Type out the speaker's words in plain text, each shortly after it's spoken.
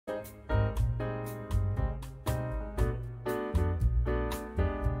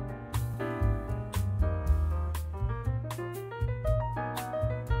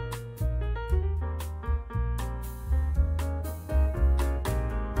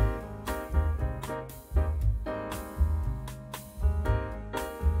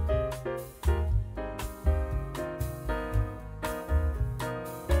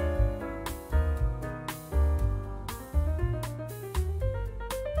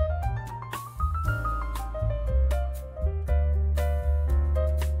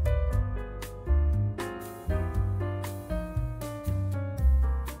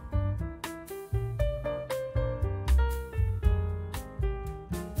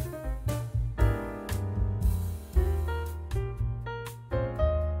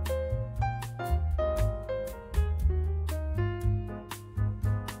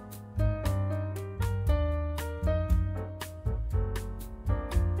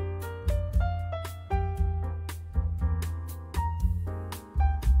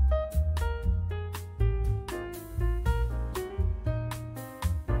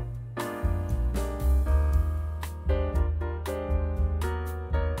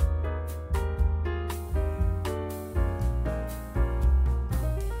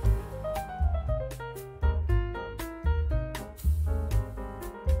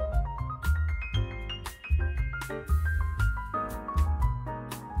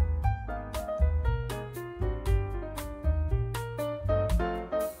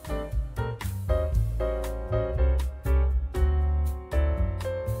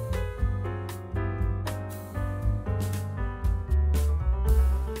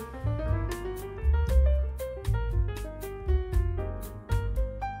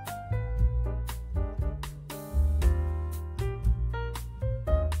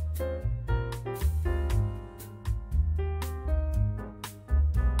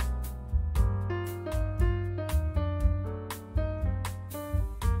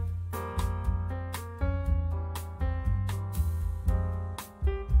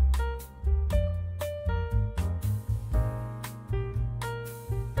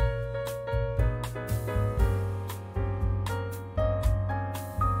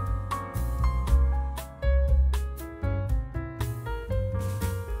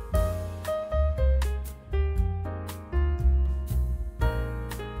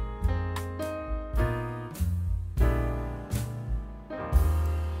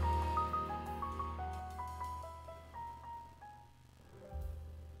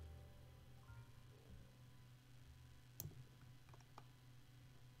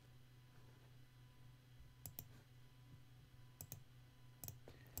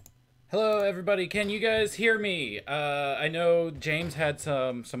Hello, everybody. Can you guys hear me? I know James had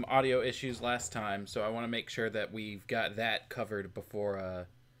some audio issues last time, so I want to make sure that we've got that covered before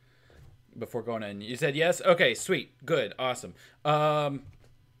going in. You said yes? Okay, sweet. Good. Awesome. Now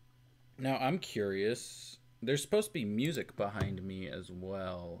I'm curious. There's supposed to be music behind me as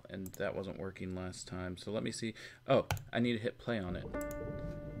well, and that wasn't working last time. So let me see. Oh, I need to hit play on it.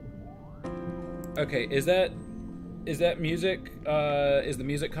 Okay, is that music? Is the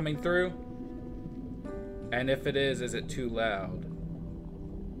music coming through? And if it is it too loud?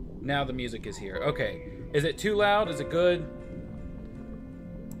 Now the music is here. Okay. Is it too loud? Is it good?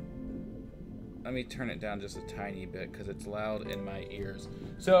 Let me turn it down just a tiny bit because it's loud in my ears.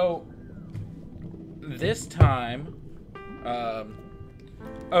 So, this time,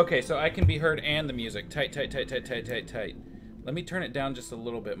 okay, so I can be heard and the music. Tight. Let me turn it down just a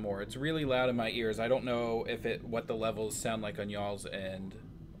little bit more. It's really loud in my ears. I don't know if what the levels sound like on y'all's end.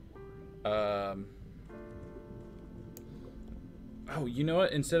 Oh, you know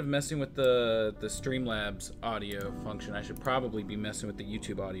what? Instead of messing with the Streamlabs audio function, I should probably be messing with the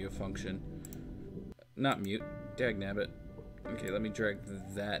YouTube audio function. Not mute. Dagnabbit. Okay, let me drag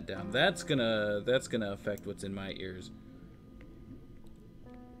that down. That's gonna affect what's in my ears.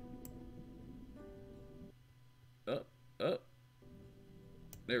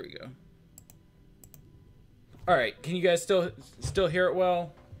 There we go. All right, can you guys still hear it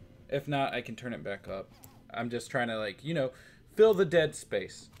well? If not, I can turn it back up. I'm just trying to, like, you know, fill the dead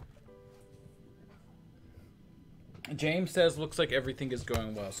space. James says looks like everything is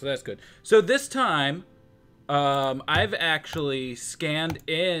going well, so that's good. So this time, I've actually scanned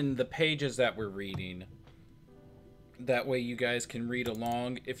in the pages that we're reading. That way you guys can read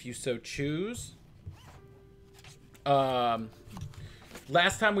along if you so choose.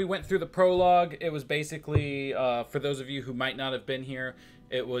 Last time we went through the prologue, it was basically, for those of you who might not have been here,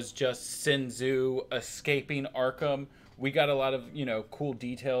 it was just Sin Tzu escaping Arkham. We got a lot of, you know, cool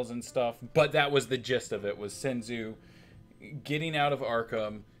details and stuff, but that was the gist of it, was Sin Tzu getting out of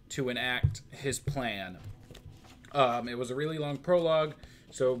Arkham to enact his plan. It was a really long prologue,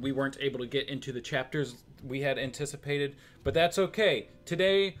 so we weren't able to get into the chapters we had anticipated, but that's okay.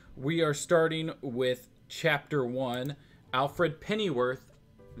 Today, we are starting with Chapter 1, Alfred Pennyworth,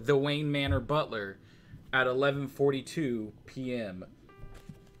 the Wayne Manor Butler, at 11:42 p.m.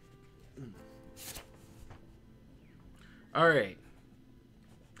 All right.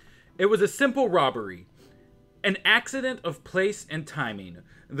 It was a simple robbery. An accident of place and timing.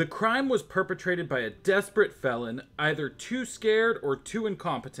 The crime was perpetrated by a desperate felon, either too scared or too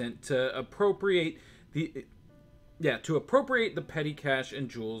incompetent to appropriate the petty cash and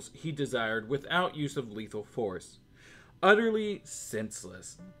jewels he desired without use of lethal force. Utterly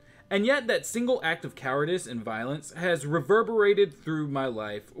senseless. And yet that single act of cowardice and violence has reverberated through my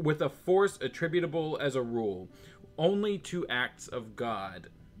life with a force attributable as a rule only to acts of God.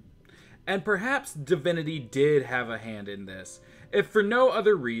 And perhaps divinity did have a hand in this, if for no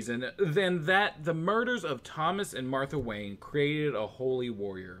other reason than that the murders of Thomas and Martha Wayne created a holy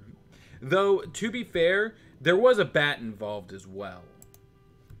warrior. Though, to be fair, there was a bat involved as well.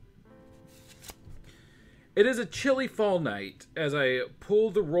 It is a chilly fall night as I pull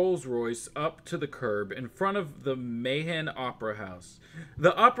the Rolls Royce up to the curb in front of the Mahan Opera House.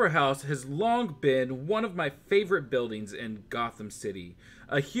 The Opera House has long been one of my favorite buildings in Gotham City.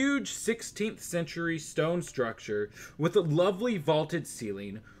 A huge 16th century stone structure with a lovely vaulted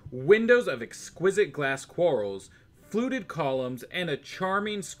ceiling, windows of exquisite glass quarrels, fluted columns, and a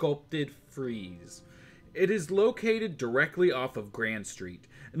charming sculpted frieze. It is located directly off of Grand Street,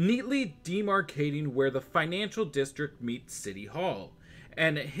 neatly demarcating where the financial district meets City Hall,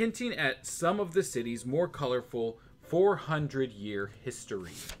 and hinting at some of the city's more colorful 400-year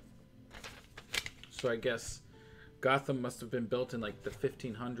history. So I guess Gotham must have been built in like the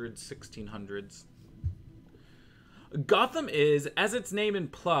 1500s, 1600s. Gotham is, as its name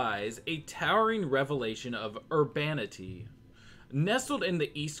implies, a towering revelation of urbanity. Nestled in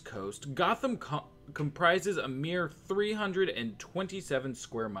the East Coast, Gotham comprises a mere 327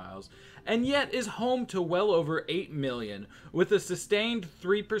 square miles, and yet is home to well over 8 million, with a sustained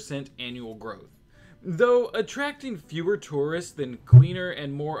 3% annual growth. Though attracting fewer tourists than cleaner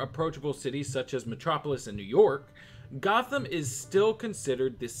and more approachable cities such as Metropolis and New York, Gotham is still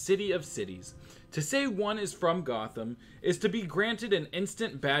considered the city of cities. To say one is from Gotham is to be granted an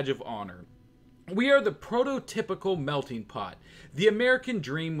instant badge of honor. We are the prototypical melting pot, the American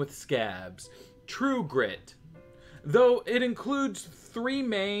dream with scabs, true grit. Though it includes 3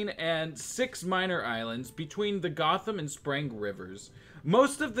 main and 6 minor islands between the Gotham and Sprang rivers,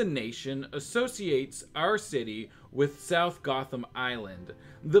 Most of the nation associates our city with South Gotham Island,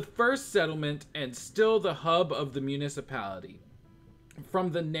 the first settlement and still the hub of the municipality.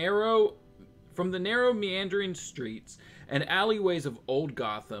 From the narrow meandering streets and alleyways of Old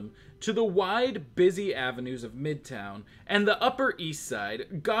Gotham to the wide, busy avenues of Midtown and the Upper East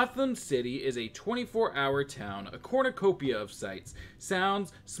Side, Gotham City is a 24-hour town, a cornucopia of sights,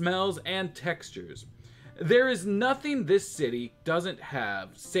 sounds, smells, and textures. There is nothing this city doesn't have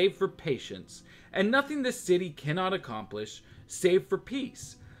save for patience, and nothing this city cannot accomplish save for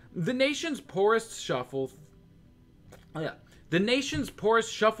peace. The nation's poorest shuffle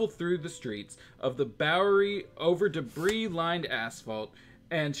through the streets of the Bowery over debris-lined asphalt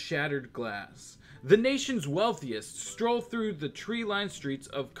and shattered glass. The nation's wealthiest stroll through the tree-lined streets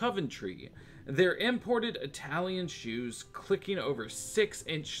of Coventry, their imported Italian shoes clicking over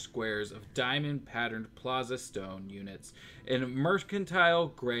 6-inch squares of diamond-patterned plaza stone units in mercantile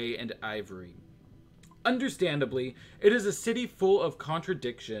gray and ivory. Understandably, it is a city full of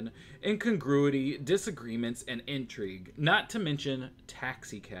contradiction, incongruity, disagreements, and intrigue, not to mention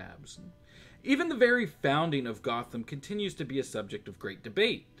taxicabs. Even the very founding of Gotham continues to be a subject of great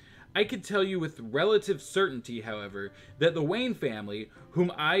debate. I can tell you with relative certainty, however, that the Wayne family,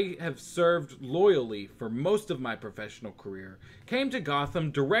 whom I have served loyally for most of my professional career, came to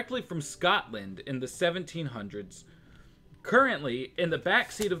Gotham directly from Scotland in the 1700s. Currently, in the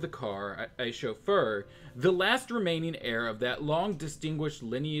back seat of the car I chauffeur, the last remaining heir of that long distinguished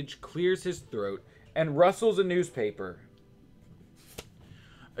lineage clears his throat and rustles a newspaper.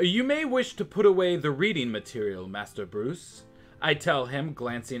 "You may wish to put away the reading material, Master Bruce," I tell him,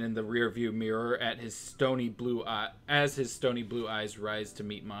 glancing in the rearview mirror at his stony blue as his stony blue eyes rise to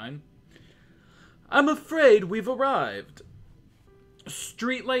meet mine. "I'm afraid we've arrived."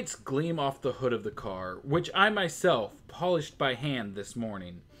 Streetlights gleam off the hood of the car, which I myself polished by hand this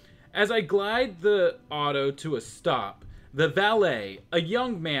morning. As I glide the auto to a stop, the valet, a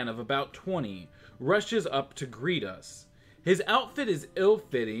young man of about 20, rushes up to greet us. His outfit is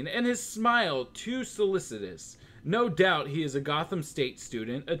ill-fitting and his smile too solicitous. No doubt he is a Gotham State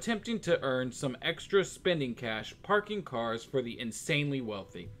student attempting to earn some extra spending cash parking cars for the insanely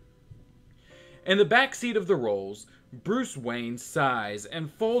wealthy. In the back seat of the Rolls, Bruce Wayne sighs and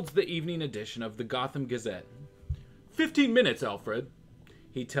folds the evening edition of the Gotham Gazette. 15 minutes, Alfred,"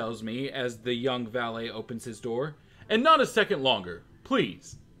 he tells me as the young valet opens his door. "And not a second longer,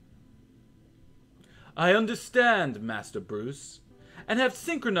 please." "I understand, Master Bruce, and have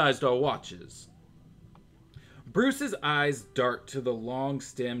synchronized our watches." Bruce's eyes dart to the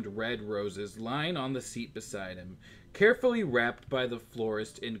long-stemmed red roses lying on the seat beside him, carefully wrapped by the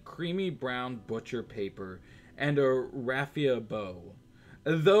florist in creamy brown butcher paper and a raffia bow.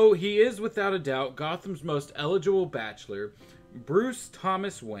 Though he is without a doubt Gotham's most eligible bachelor, Bruce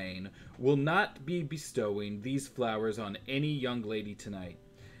Thomas Wayne will not be bestowing these flowers on any young lady tonight.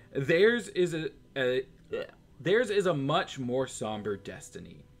 Theirs is a much more somber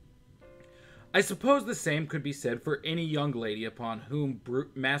destiny. I suppose the same could be said for any young lady upon whom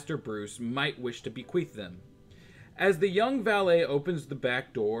Master Bruce might wish to bequeath them. As the young valet opens the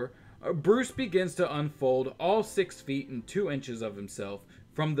back door, Bruce begins to unfold all 6 feet and 2 inches of himself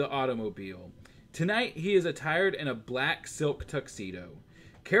from the automobile. Tonight he is attired in a black silk tuxedo,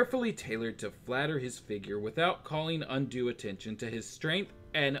 carefully tailored to flatter his figure without calling undue attention to his strength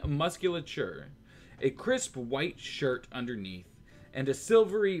and musculature, a crisp white shirt underneath, and a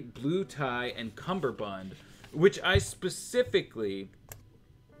silvery blue tie and cummerbund, which I selected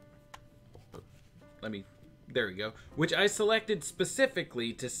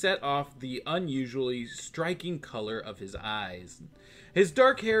specifically to set off the unusually striking color of his eyes. His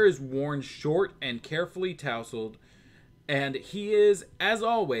dark hair is worn short and carefully tousled, and he is, as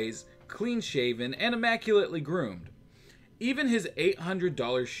always, clean-shaven and immaculately groomed. Even his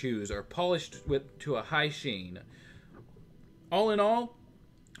 $800 shoes are polished to a high sheen. All in all,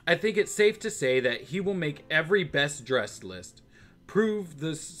 I think it's safe to say that he will make every best-dressed list, prove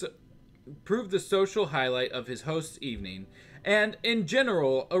the social highlight of his host's evening, and, in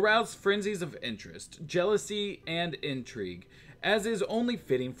general, arouse frenzies of interest, jealousy, and intrigue, as is only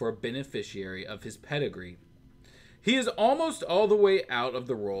fitting for a beneficiary of his pedigree. He is almost all the way out of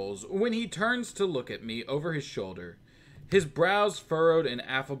the Rolls when he turns to look at me over his shoulder, his brows furrowed in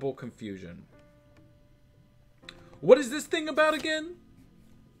affable confusion. "What is this thing about again?"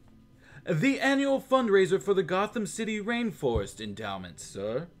 "The annual fundraiser for the Gotham City Rainforest Endowment,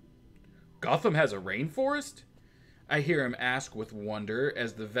 sir." "Gotham has a rainforest?" I hear him ask with wonder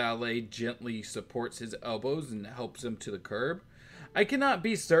as the valet gently supports his elbows and helps him to the curb. I cannot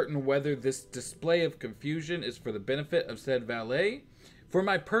be certain whether this display of confusion is for the benefit of said valet, For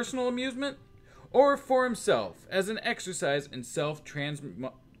my personal amusement, or for himself as an exercise in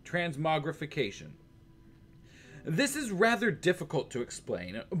self-transmogrification? This is rather difficult to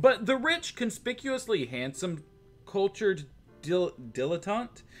explain, but the rich, conspicuously handsome, cultured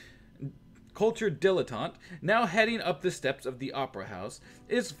dilettante, now heading up the steps of the opera house,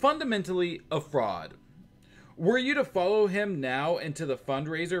 is fundamentally a fraud. Were you to follow him now into the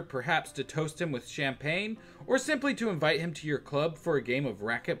fundraiser, perhaps to toast him with champagne, or simply to invite him to your club for a game of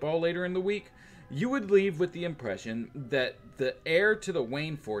racquetball later in the week, you would leave with the impression that the heir to the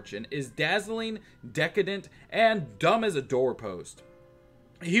Wayne fortune is dazzling, decadent, and dumb as a doorpost.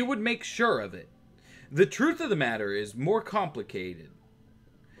 He would make sure of it. The truth of the matter is more complicated.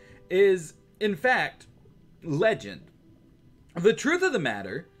 Is, in fact, legend. The truth of the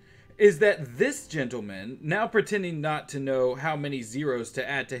matter is that this gentleman, now pretending not to know how many zeros to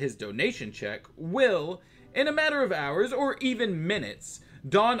add to his donation check, will, in a matter of hours or even minutes,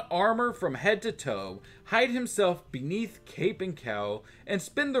 don armor from head to toe, hide himself beneath cape and cowl, and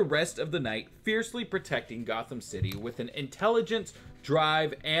spend the rest of the night fiercely protecting Gotham City with an intelligence,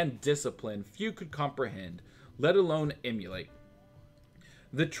 drive, and discipline few could comprehend, let alone emulate.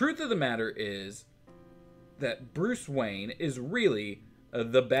 The truth of the matter is that Bruce Wayne is really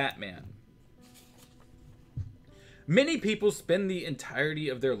the Batman. Many people spend the entirety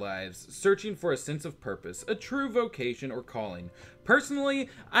of their lives searching for a sense of purpose, a true vocation or calling. Personally,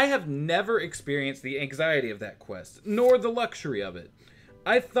 I have never experienced the anxiety of that quest, nor the luxury of it.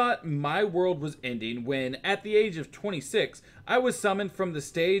 I thought my world was ending when, at the age of 26, I was summoned from the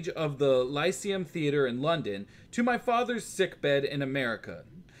stage of the Lyceum Theatre in London to my father's sickbed in America.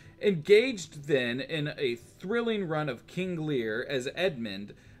 Engaged then in a thrilling run of King Lear as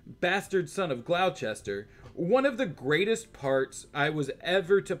Edmund, bastard son of Gloucester, one of the greatest parts I was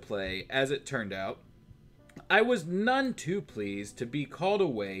ever to play, as it turned out, I was none too pleased to be called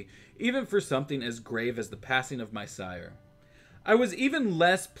away, even for something as grave as the passing of my sire. I was even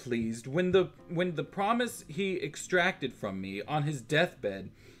less pleased when the promise he extracted from me on his deathbed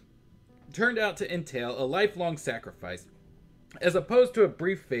turned out to entail a lifelong sacrifice, as opposed to a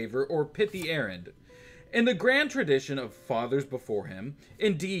brief favor or pithy errand. In the grand tradition of fathers before him,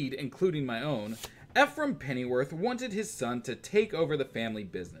 indeed including my own, Ephraim Pennyworth wanted his son to take over the family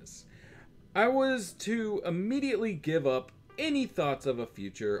business. I was to immediately give up any thoughts of a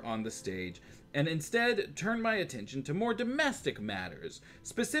future on the stage and instead turn my attention to more domestic matters,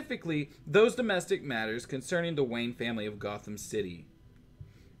 specifically those domestic matters concerning the Wayne family of Gotham City.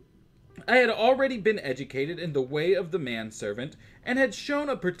 I had already been educated in the way of the manservant and had shown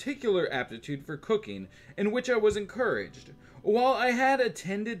a particular aptitude for cooking, in which I was encouraged. While I had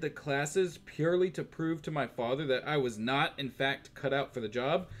attended the classes purely to prove to my father that I was not, in fact, cut out for the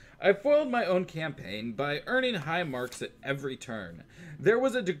job, I foiled my own campaign by earning high marks at every turn. There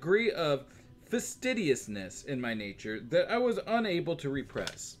was a degree of fastidiousness in my nature that I was unable to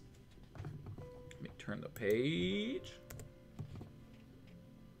repress. Let me turn the page.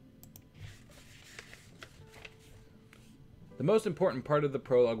 The most important part of the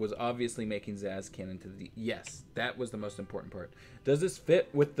prologue was obviously making Zaz canon to the... Yes, that was the most important part. Does this fit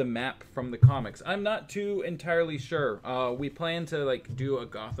with the map from the comics? I'm not too entirely sure. We plan to do a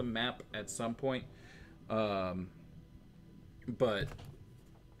Gotham map at some point, but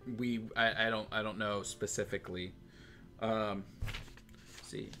I don't know specifically. Let's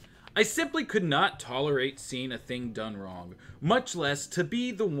see. I simply could not tolerate seeing a thing done wrong, much less to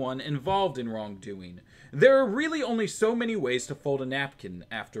be the one involved in wrongdoing. There are really only so many ways to fold a napkin,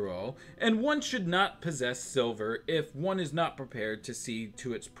 after all, and one should not possess silver if one is not prepared to see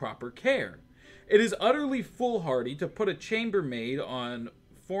to its proper care. It is utterly foolhardy to put a chambermaid on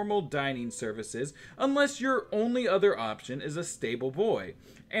formal dining services unless your only other option is a stable boy.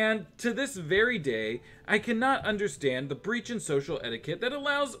 And to this very day, I cannot understand the breach in social etiquette that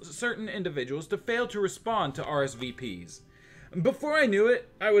allows certain individuals to fail to respond to RSVPs. Before I knew it,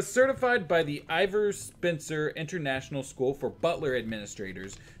 I was certified by the Ivor Spencer International School for Butler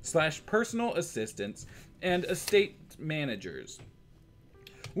Administrators / Personal Assistants and Estate Managers.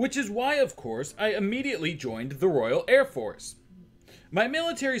 Which is why, of course, I immediately joined the Royal Air Force. My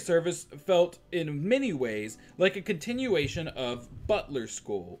military service felt in many ways like a continuation of Butler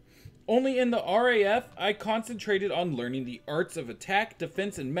School. Only in the RAF, I concentrated on learning the arts of attack,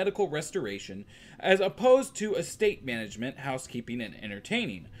 defense, and medical restoration, as opposed to estate management, housekeeping, and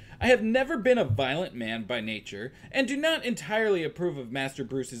entertaining. I have never been a violent man by nature, and do not entirely approve of Master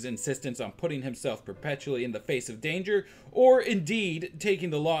Bruce's insistence on putting himself perpetually in the face of danger, or indeed taking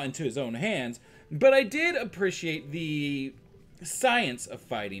the law into his own hands, but I did appreciate the science of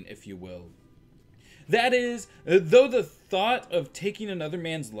fighting, if you will. That is, though the thought of taking another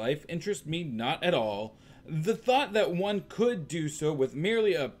man's life interests me not at all, the thought that one could do so with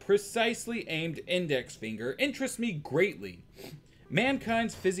merely a precisely aimed index finger interests me greatly.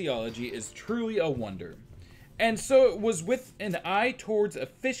 Mankind's physiology is truly a wonder. And so it was with an eye towards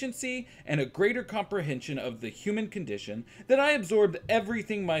efficiency and a greater comprehension of the human condition that I absorbed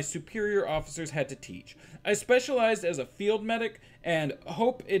everything my superior officers had to teach. I specialized as a field medic and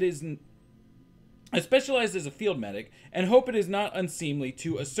hope it is not unseemly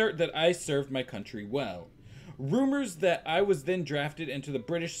to assert that I served my country well. Rumors that I was then drafted into the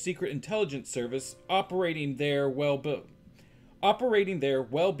British Secret Intelligence Service, operating there well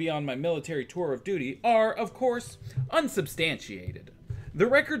beyond my military tour of duty, are, of course, unsubstantiated. The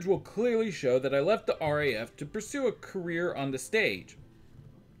records will clearly show that I left the RAF to pursue a career on the stage.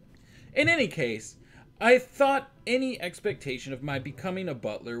 In any case, I thought any expectation of my becoming a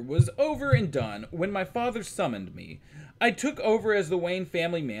butler was over and done when my father summoned me. I took over as the Wayne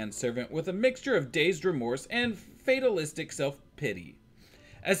family manservant with a mixture of dazed remorse and fatalistic self-pity.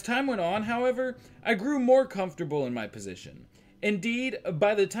 As time went on, however, I grew more comfortable in my position. Indeed,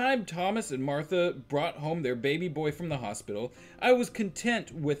 by the time Thomas and Martha brought home their baby boy from the hospital, I was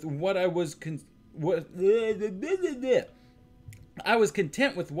content with what I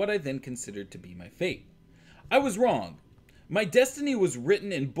then considered to be my fate. I was wrong. My destiny was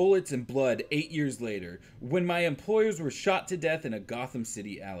written in bullets and blood 8 years later, when my employers were shot to death in a Gotham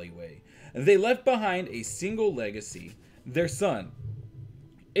City alleyway. They left behind a single legacy, their son.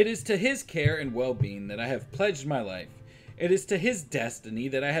 It is to his care and well-being that I have pledged my life. It is to his destiny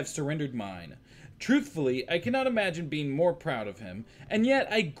that I have surrendered mine. Truthfully, I cannot imagine being more proud of him, and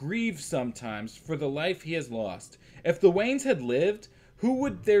yet I grieve sometimes for the life he has lost. If the Waynes had lived, who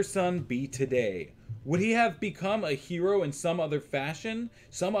would their son be today? Would he have become a hero in some other fashion,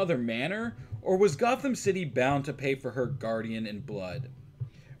 some other manner, or was Gotham City bound to pay for her guardian in blood?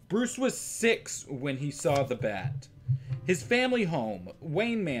 Bruce was 6 when he saw the bat. His family home,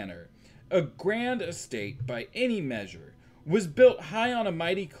 Wayne Manor, a grand estate by any measure, was built high on a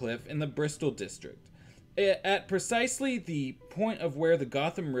mighty cliff in the Bristol district, at precisely the point of where the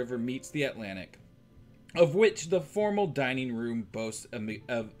Gotham River meets the Atlantic, of which the formal dining room boasts a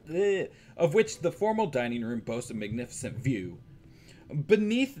magnificent view.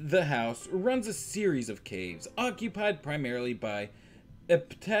 Beneath the house runs a series of caves, occupied primarily by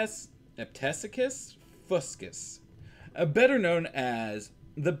Eptesicus fuscus, better known as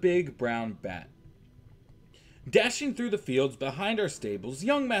the Big Brown Bat. Dashing through the fields behind our stables,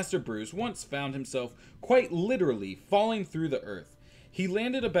 young Master Bruce once found himself quite literally falling through the earth. He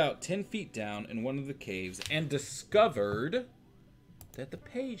landed about 10 feet down in one of the caves and discovered that the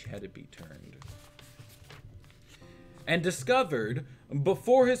page had to be turned. And discovered,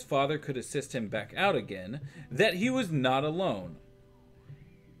 before his father could assist him back out again, that he was not alone.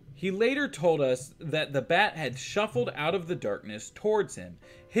 He later told us that the bat had shuffled out of the darkness towards him,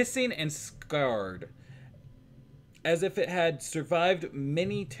 hissing and scarred, as if it had survived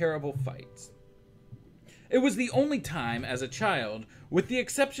many terrible fights. It was the only time, as a child, with the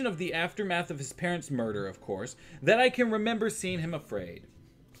exception of the aftermath of his parents' murder, of course, that I can remember seeing him afraid.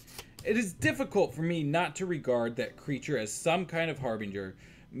 It is difficult for me not to regard that creature as some kind of harbinger,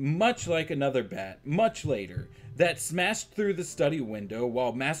 much like another bat, much later, that smashed through the study window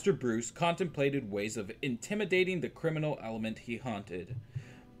while Master Bruce contemplated ways of intimidating the criminal element he haunted.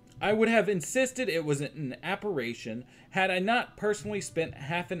 I would have insisted it was an apparition had I not personally spent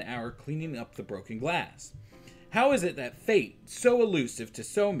half an hour cleaning up the broken glass. How is it that fate, so elusive to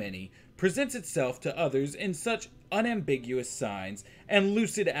so many, presents itself to others in such unambiguous signs and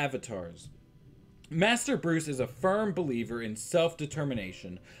lucid avatars? Master Bruce is a firm believer in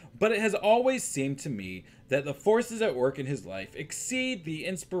self-determination, but it has always seemed to me that the forces at work in his life exceed the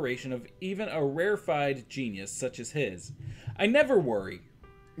inspiration of even a rarefied genius such as his. I never worry,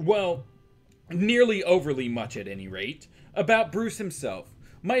 well, nearly overly much at any rate, about Bruce himself.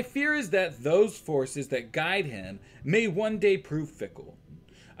 My fear is that those forces that guide him may one day prove fickle.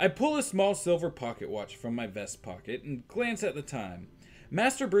 I pull a small silver pocket watch from my vest pocket and glance at the time.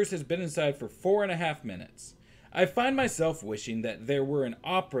 Master Bruce has been inside for 4.5 minutes. I find myself wishing that there were an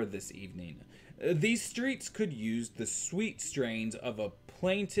opera this evening. These streets could use the sweet strains of a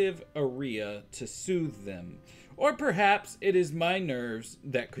plaintive aria to soothe them. Or perhaps it is my nerves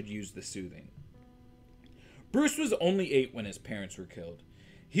that could use the soothing. Bruce was only 8 when his parents were killed.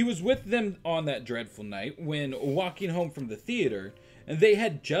 He was with them on that dreadful night when, walking home from the theater, they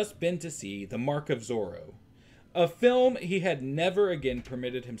had just been to see The Mark of Zorro, a film he had never again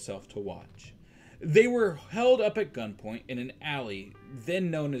permitted himself to watch. They were held up at gunpoint in an alley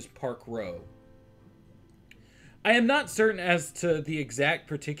then known as Park Row. I am not certain as to the exact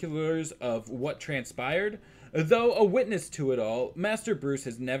particulars of what transpired, though a witness to it all, Master Bruce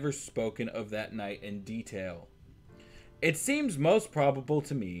has never spoken of that night in detail. It seems most probable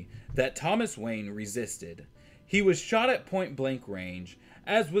to me that Thomas Wayne resisted. He was shot at point blank range,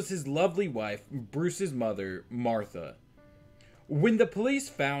 as was his lovely wife, Bruce's mother, Martha. When the police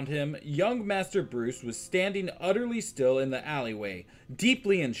found him, young Master Bruce was standing utterly still in the alleyway,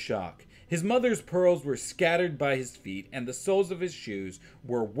 deeply in shock. His mother's pearls were scattered by his feet, and the soles of his shoes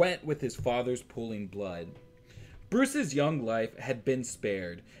were wet with his father's pooling blood. Bruce's young life had been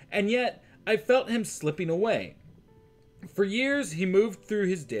spared, and yet I felt him slipping away. For years he moved through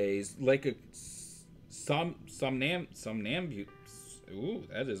his days like a somnambulist. Ooh,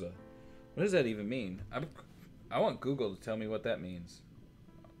 that is a... What does that even mean? I want Google to tell me what that means.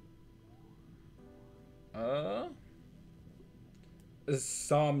 A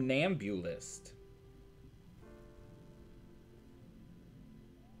somnambulist.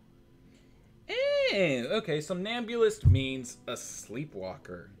 Okay, somnambulist means a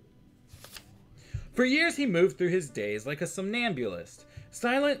sleepwalker. For years he moved through his days like a somnambulist,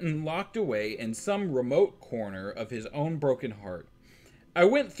 silent and locked away in some remote corner of his own broken heart. I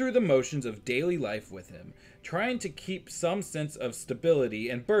went through the motions of daily life with him, trying to keep some sense of stability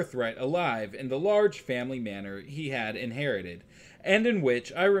and birthright alive in the large family manor he had inherited, and in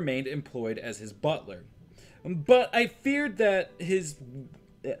which I remained employed as his butler. But I feared that his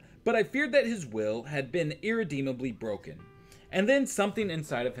will had been irredeemably broken, and then something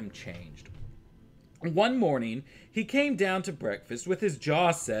inside of him changed. One morning, he came down to breakfast with his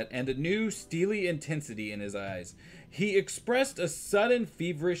jaw set and a new steely intensity in his eyes. He expressed a sudden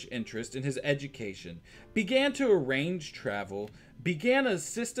feverish interest in his education, began to arrange travel, began a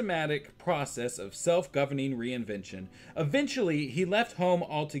systematic process of self-governing reinvention. Eventually, he left home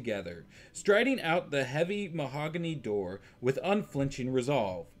altogether, striding out the heavy mahogany door with unflinching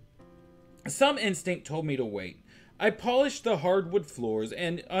resolve. Some instinct told me to wait. I polished the hardwood floors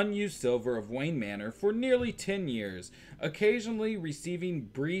and unused silver of Wayne Manor for nearly 10 years, occasionally receiving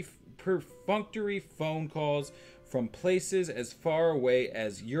brief, perfunctory phone calls from places as far away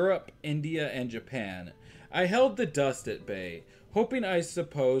as Europe, India, and Japan. I held the dust at bay, hoping I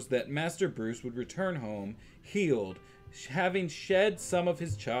suppose that Master Bruce would return home, healed, having shed some of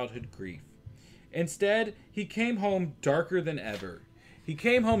his childhood grief. Instead, he came home darker than ever. He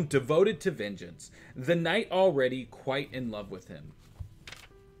came home devoted to vengeance, the knight already quite in love with him.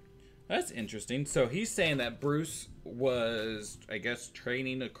 That's interesting. So he's saying that Bruce was, I guess,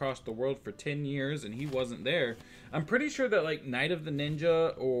 training across the world for 10 years and he wasn't there. I'm pretty sure that like Night of the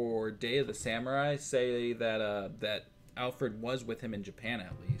Ninja or Day of the Samurai say that that Alfred was with him in Japan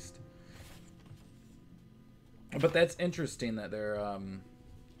at least. But that's interesting that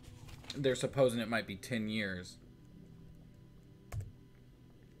they're supposing it might be 10 years.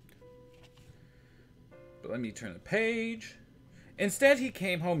 But let me turn the page. Instead, he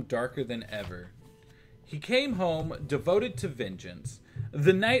came home darker than ever. He came home devoted to vengeance,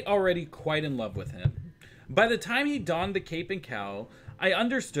 the knight already quite in love with him. By the time he donned the cape and cowl, I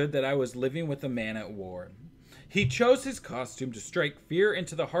understood that I was living with a man at war. He chose his costume to strike fear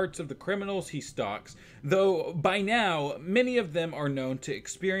into the hearts of the criminals he stalks, though by now many of them are known to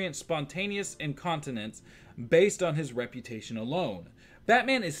experience spontaneous incontinence based on his reputation alone.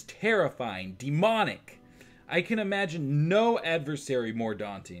 Batman is terrifying, demonic. I can imagine no adversary more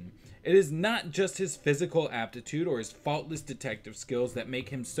daunting. It is not just his physical aptitude or his faultless detective skills that make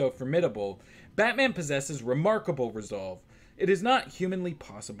him so formidable. Batman possesses remarkable resolve. It is not humanly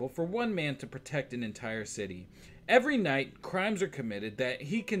possible for one man to protect an entire city. Every night, crimes are committed that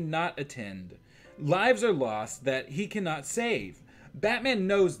he cannot attend. Lives are lost that he cannot save. Batman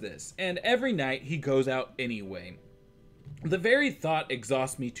knows this, and every night he goes out anyway. The very thought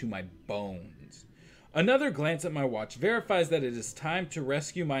exhausts me to my bones. Another glance at my watch verifies that it is time to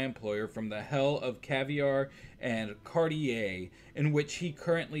rescue my employer from the hell of caviar and Cartier in which he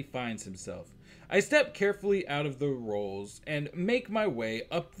currently finds himself. I step carefully out of the rolls and make my way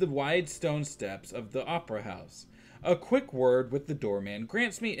up the wide stone steps of the Opera House. A quick word with the doorman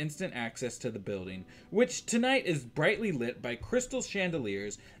grants me instant access to the building, which tonight is brightly lit by crystal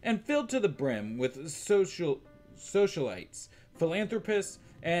chandeliers and filled to the brim with socialites, philanthropists,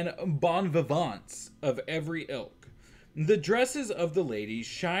 and bon vivants of every ilk. The dresses of the ladies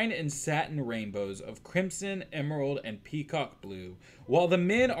shine in satin rainbows of crimson, emerald, and peacock blue, while the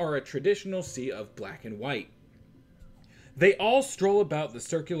men are a traditional sea of black and white. They all stroll about the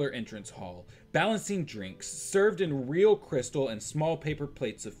circular entrance hall, balancing drinks served in real crystal and small paper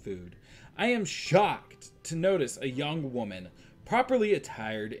plates of food. I am shocked to notice a young woman, properly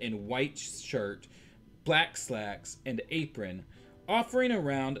attired in white shirt, black slacks, and apron, offering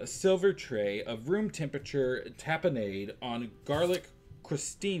around a silver tray of room temperature tapenade on garlic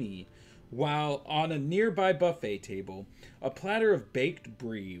crostini, while on a nearby buffet table, a platter of baked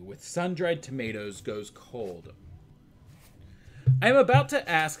brie with sun-dried tomatoes goes cold. I am about to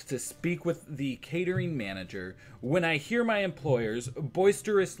ask to speak with the catering manager when I hear my employer's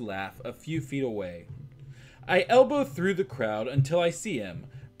boisterous laugh a few feet away. I elbow through the crowd until I see him,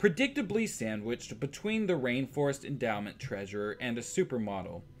 predictably sandwiched between the Rainforest Endowment treasurer and a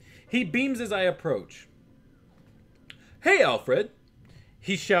supermodel. He beams as I approach. "Hey, Alfred!"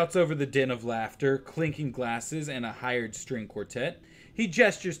 He shouts over the din of laughter, clinking glasses, and a hired string quartet. He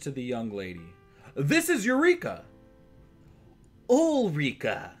gestures to the young lady. "This is Eureka!"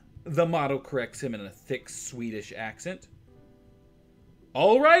 "Ulrika," the model corrects him in a thick Swedish accent.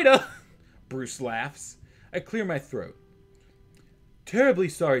 "All right, Bruce laughs. I clear my throat. "Terribly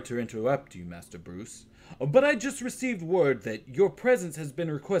sorry to interrupt you, Master Bruce, but I just received word that your presence has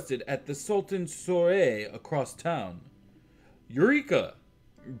been requested at the Sultan's soiree across town." "Eureka,"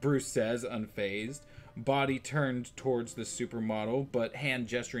 Bruce says, unfazed, body turned towards the supermodel, but hand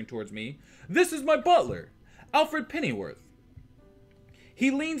gesturing towards me. "This is my butler, Alfred Pennyworth." He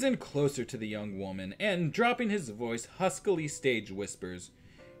leans in closer to the young woman and, dropping his voice, huskily stage whispers,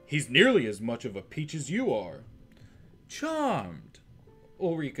 "He's nearly as much of a peach as you are." "Charmed,"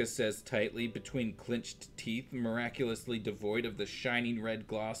 Ulrika says tightly between clenched teeth, miraculously devoid of the shining red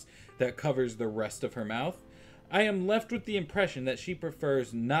gloss that covers the rest of her mouth. I am left with the impression that she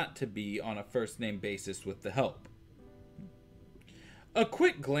prefers not to be on a first-name basis with the help. A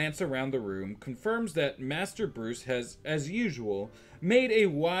quick glance around the room confirms that Master Bruce has, as usual, made a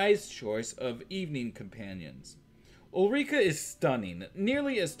wise choice of evening companions. Ulrika is stunning,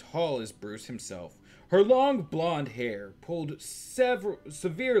 nearly as tall as Bruce himself, her long blonde hair pulled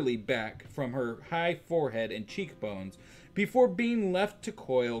severely back from her high forehead and cheekbones before being left to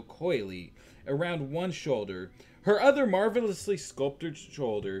coil coyly around one shoulder, her other marvelously sculptured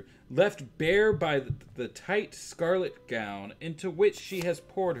shoulder left bare by the tight scarlet gown into which she has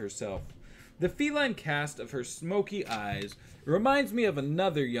poured herself. The feline cast of her smoky eyes reminds me of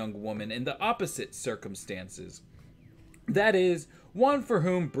another young woman in the opposite circumstances. That is, one for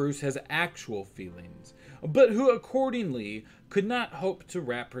whom Bruce has actual feelings, but who accordingly could not hope to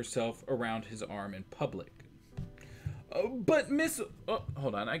wrap herself around his arm in public. But Miss... Oh,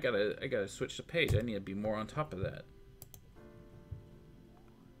 hold on, I gotta switch the page. I need to be more on top of that.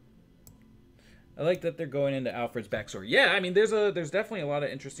 I like that they're going into Alfred's backstory. Yeah, I mean, there's definitely a lot of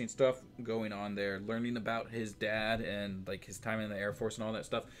interesting stuff going on there. Learning about his dad and, like, his time in the Air Force and all that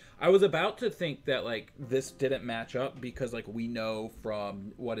stuff. I was about to think that, like, this didn't match up because, like, we know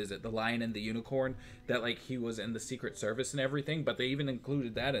from, what is it, The Lion and the Unicorn, that, like, he was in the Secret Service and everything, but they even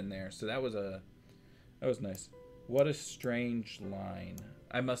included that in there. So that was nice. What a strange line.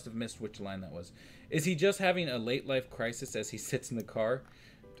 I must have missed which line that was. Is he just having a late life crisis as he sits in the car?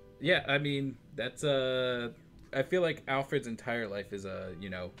 Yeah, I mean, that's I feel like Alfred's entire life is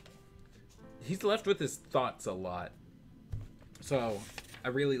he's left with his thoughts a lot. So, I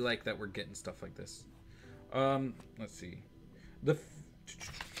really like that we're getting stuff like this. Let's see.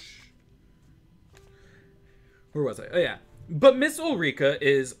 Where was I? Oh, yeah. But Miss Ulrika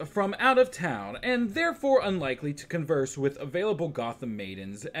is from out of town, and therefore unlikely to converse with available Gotham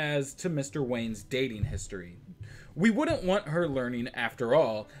maidens as to Mr. Wayne's dating history. We wouldn't want her learning, after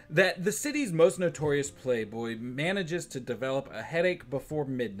all, that the city's most notorious playboy manages to develop a headache before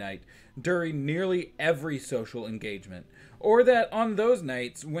midnight during nearly every social engagement, or that on those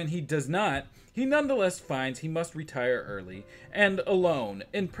nights when he does not, he nonetheless finds he must retire early and alone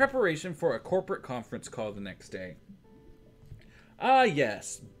in preparation for a corporate conference call the next day. Ah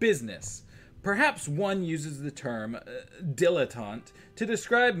yes, business. Perhaps one uses the term dilettante to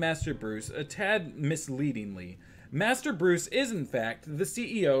describe Master Bruce a tad misleadingly. Master Bruce is, in fact, the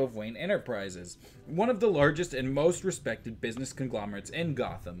CEO of Wayne Enterprises, one of the largest and most respected business conglomerates in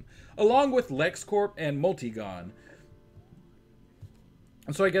Gotham, along with LexCorp and Multigon.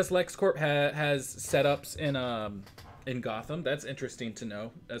 So I guess LexCorp has setups in Gotham. That's interesting to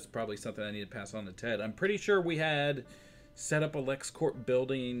know. That's probably something I need to pass on to Ted. I'm pretty sure we had set up a LexCorp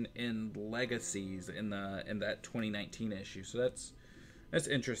building in Legacies in that 2019 issue. So that's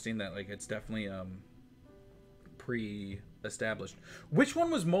interesting that, like, it's definitely pre-established. Which one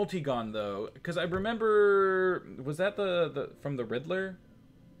was Multigon though? Because I remember, was that the from the Riddler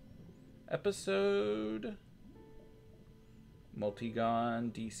episode?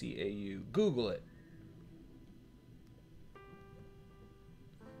 Multigon DCAU. Google it.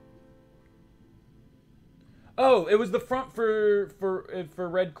 Oh, it was the front for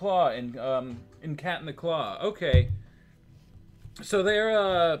Red Claw in Cat in the Claw. Okay, so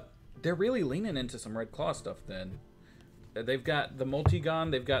they're really leaning into some Red Claw stuff then. They've got the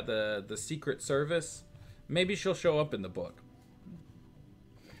Multigon, they've got the Secret Service. Maybe she'll show up in the book.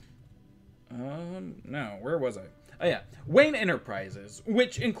 No, where was I? Oh yeah, Wayne Enterprises,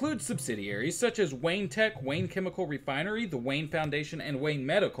 which includes subsidiaries such as Wayne Tech, Wayne Chemical Refinery, the Wayne Foundation, and Wayne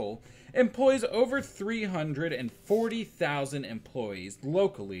Medical, employs over 340,000 employees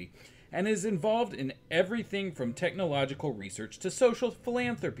locally and is involved in everything from technological research to social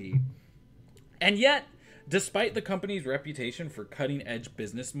philanthropy. And yet, despite the company's reputation for cutting-edge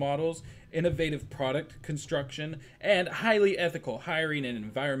business models, innovative product construction, and highly ethical hiring and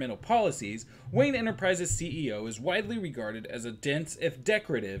environmental policies, Wayne Enterprises' CEO is widely regarded as a dense, if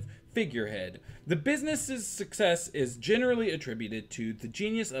decorative, figurehead. The business's success is generally attributed to the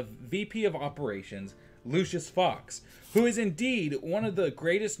genius of VP of Operations, Lucius Fox, who is indeed one of the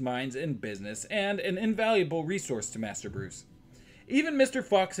greatest minds in business and an invaluable resource to Master Bruce. Even Mr.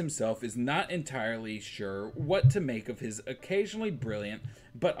 Fox himself is not entirely sure what to make of his occasionally brilliant,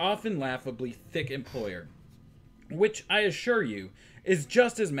 but often laughably thick employer, which, I assure you, is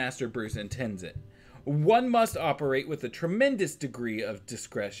just as Master Bruce intends it. One must operate with a tremendous degree of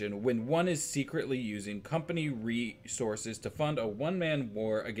discretion when one is secretly using company resources to fund a one-man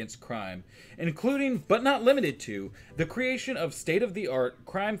war against crime, including, but not limited to, the creation of state-of-the-art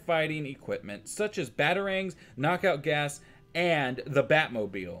crime-fighting equipment such as batarangs, knockout gas, and the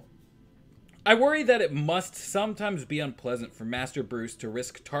Batmobile. I worry that it must sometimes be unpleasant for Master Bruce to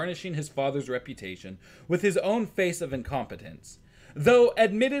risk tarnishing his father's reputation with his own face of incompetence. Though,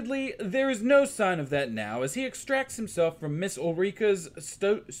 admittedly, there is no sign of that now, as he extracts himself from Miss Ulrika's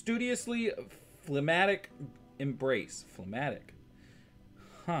studiously phlegmatic embrace. Phlegmatic.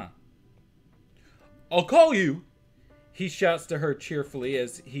 Huh. I'll call you, he shouts to her cheerfully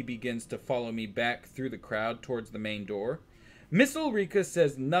as he begins to follow me back through the crowd towards the main door. Miss Ulrika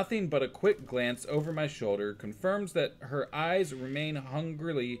says nothing, but a quick glance over my shoulder confirms that her eyes remain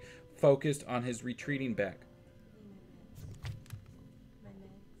hungrily focused on his retreating back.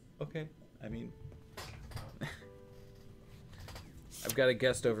 Okay, I mean, I've got a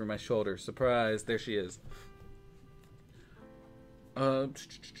guest over my shoulder. Surprise, there she is.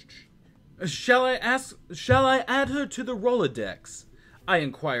 Shall I add her to the Rolodex? I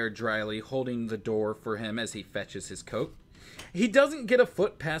inquire dryly, holding the door for him as he fetches his coat. He doesn't get a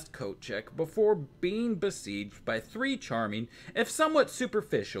foot past coat check before being besieged by three charming, if somewhat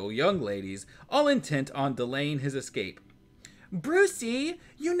superficial, young ladies, all intent on delaying his escape. Brucey,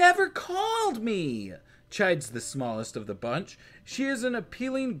 you never called me, chides the smallest of the bunch. She is in an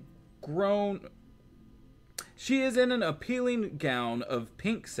appealing gown of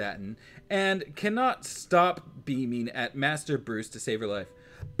pink satin and cannot stop beaming at Master Bruce to save her life.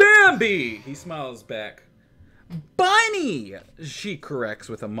 Bambi! He smiles back. Bunny! She corrects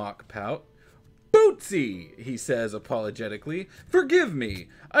with a mock pout. Bootsy! He says apologetically. Forgive me.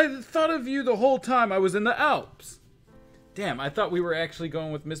 I thought of you the whole time I was in the Alps. Damn, I thought we were actually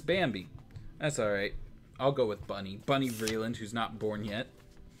going with Miss Bambi. That's alright. I'll go with Bunny. Bunny Vreeland, who's not born yet.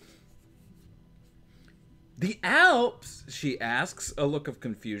 The Alps? She asks, a look of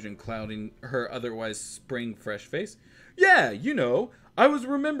confusion clouding her otherwise spring fresh face. Yeah, you know, I was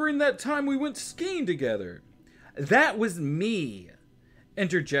remembering that time we went skiing together. That was me,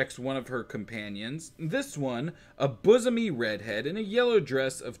 interjects one of her companions. This one, a bosomy redhead in a yellow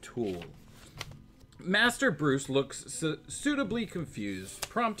dress of tulle. Master Bruce looks suitably confused,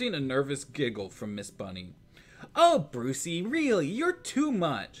 prompting a nervous giggle from Miss Bunny. Oh, Brucey, really, you're too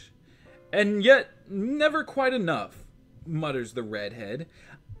much. And yet, never quite enough, mutters the redhead.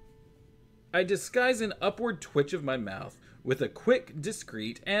 I disguise an upward twitch of my mouth with a quick,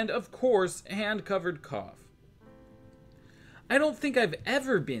 discreet, and, of course, hand-covered cough. I don't think I've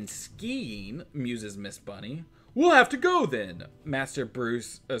ever been skiing, muses Miss Bunny. We'll have to go, then, Master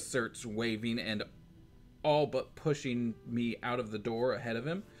Bruce asserts, waving and all but pushing me out of the door ahead of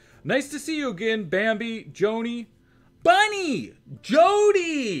him. Nice to see you again, Bambi, Joni. Bunny!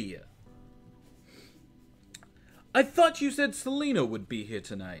 Jody! I thought you said Selena would be here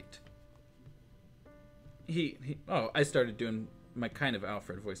tonight. I started doing my kind of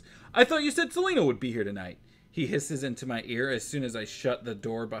Alfred voice. I thought you said Selena would be here tonight. He hisses into my ear as soon as I shut the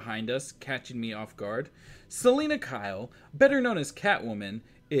door behind us, catching me off guard. Selena Kyle, better known as Catwoman,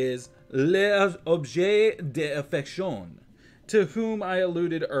 is l'objet d'affection, to whom I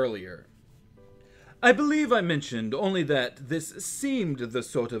alluded earlier. I believe I mentioned only that this seemed the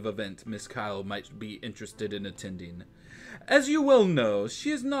sort of event Miss Kyle might be interested in attending. As you well know,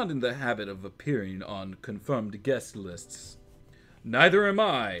 she is not in the habit of appearing on confirmed guest lists. Neither am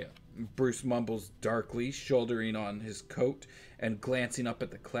I, Bruce mumbles darkly, shouldering on his coat and glancing up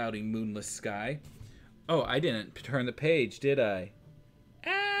at the cloudy, moonless sky. Oh, I didn't turn the page, did I?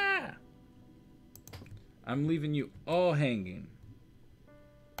 Ah! I'm leaving you all hanging.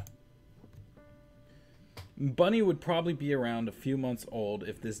 Bunny would probably be around a few months old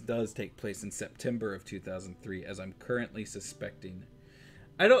if this does take place in September of 2003, as I'm currently suspecting.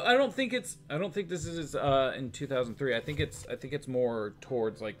 I don't think this is in 2003. I think it's more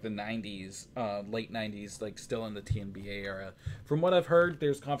towards like the 90s, late 90s, like still in the TNBA era. From what I've heard,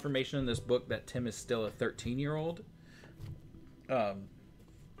 there's confirmation in this book that Tim is still a 13-year-old.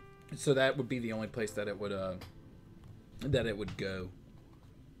 So that would be the only place that it would go,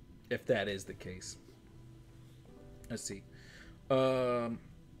 if that is the case. Let's see.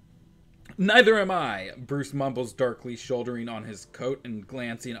 Neither am I, Bruce mumbles darkly, shouldering on his coat and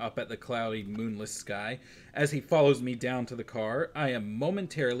glancing up at the cloudy, moonless sky. As he follows me down to the car, I am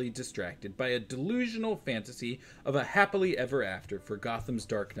momentarily distracted by a delusional fantasy of a happily ever after for Gotham's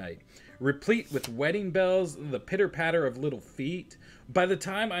Dark Knight, replete with wedding bells, the pitter-patter of little feet. By the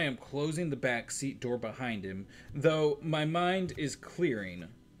time I am closing the back seat door behind him, though, my mind is clearing.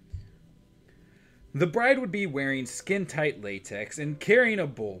 The bride would be wearing skin-tight latex and carrying a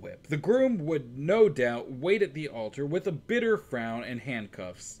bullwhip. The groom would no doubt wait at the altar with a bitter frown and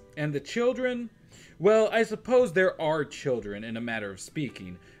handcuffs. And the children? Well, I suppose there are children in a matter of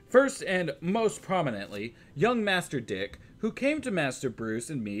speaking. First and most prominently, young Master Dick, who came to Master Bruce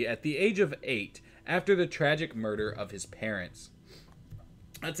and me at the age of 8 after the tragic murder of his parents.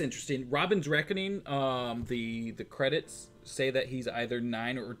 That's interesting. Robin's Reckoning, the credits say that he's either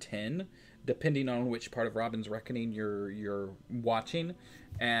 9 or 10, depending on which part of Robin's Reckoning you're watching,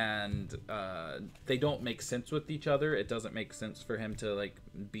 and they don't make sense with each other. It doesn't make sense for him to like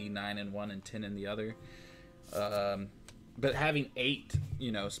be 9 in one and 10 in the other. But having 8,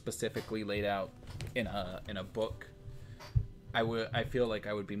 specifically laid out in a book, I feel like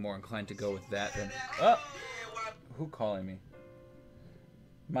I would be more inclined to go with that than who calling me?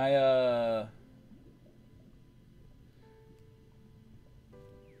 My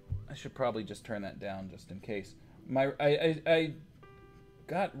I should probably just turn that down just in case. I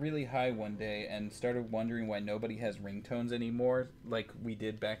got really high one day and started wondering why nobody has ringtones anymore, like we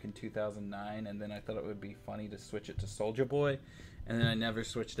did back in 2009. And then I thought it would be funny to switch it to Soulja Boy, and then I never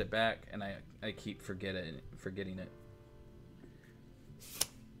switched it back, and I keep forgetting it.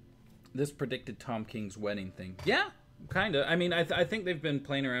 This predicted Tom King's wedding thing. Yeah, kind of. I mean, I think they've been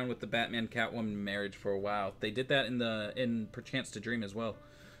playing around with the Batman Catwoman marriage for a while. They did that in Perchance to Dream as well.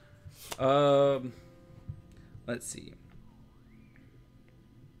 Let's see.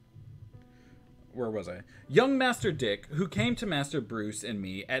 Where was I? Young Master Dick, who came to Master Bruce and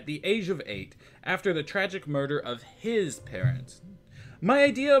me at the age of 8 after the tragic murder of his parents. My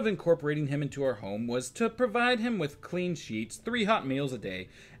idea of incorporating him into our home was to provide him with clean sheets, 3 hot meals a day,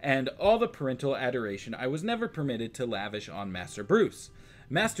 and all the parental adoration I was never permitted to lavish on Master Bruce.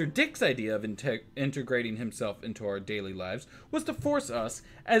 Master Dick's idea of integrating himself into our daily lives was to force us,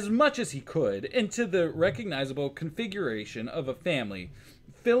 as much as he could, into the recognizable configuration of a family,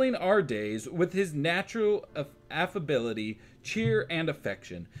 filling our days with his natural affability, cheer, and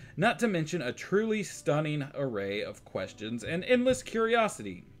affection, not to mention a truly stunning array of questions and endless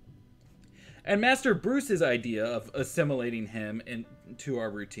curiosity. And Master Bruce's idea of assimilating him into our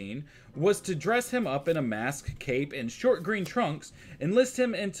routine was to dress him up in a mask, cape, and short green trunks, enlist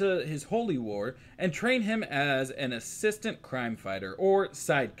him into his holy war, and train him as an assistant crime fighter, or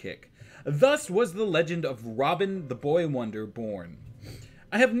sidekick. Thus was the legend of Robin the Boy Wonder born.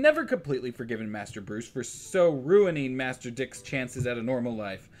 I have never completely forgiven Master Bruce for so ruining Master Dick's chances at a normal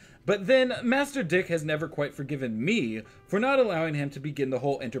life. But then, Master Dick has never quite forgiven me for not allowing him to begin the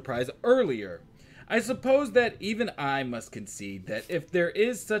whole enterprise earlier. I suppose that even I must concede that if there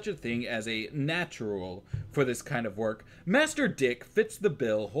is such a thing as a natural for this kind of work, Master Dick fits the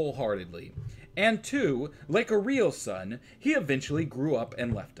bill wholeheartedly. And too, like a real son, he eventually grew up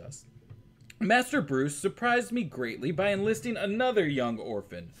and left us. Master Bruce surprised me greatly by enlisting another young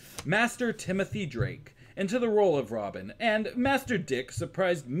orphan, Master Timothy Drake, into the role of Robin, and Master Dick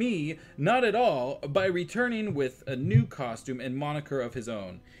surprised me not at all by returning with a new costume and moniker of his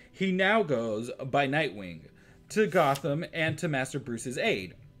own. He now goes by Nightwing, to Gotham and to Master Bruce's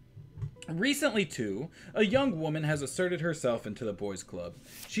aid. Recently, too, a young woman has asserted herself into the boys' club.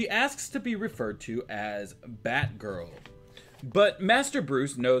 She asks to be referred to as Batgirl. But Master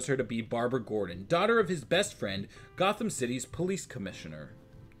Bruce knows her to be Barbara Gordon, daughter of his best friend, Gotham City's police commissioner.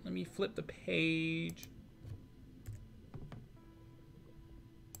 Let me flip the page.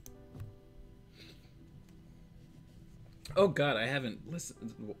 Oh God, I haven't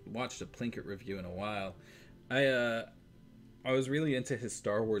watched a Plinkett review in a while. I I was really into his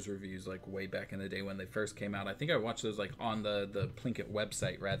Star Wars reviews like way back in the day when they first came out. I think I watched those like on the Plinkett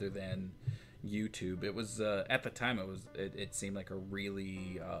website rather than YouTube. It was at the time it seemed like a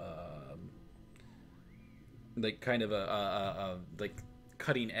really like kind of a like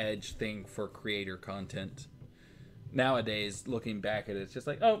cutting edge thing for creator content. Nowadays, looking back at it, it's just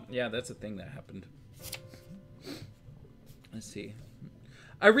like, oh yeah, that's a thing that happened. Let's see.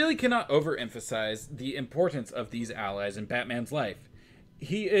 I really cannot overemphasize the importance of these allies in Batman's life.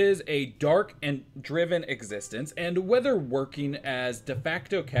 He is a dark and driven existence, and whether working as de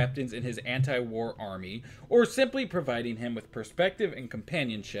facto captains in his anti-war army, or simply providing him with perspective and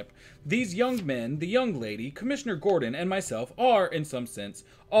companionship, these young men, the young lady, Commissioner Gordon, and myself are, in some sense,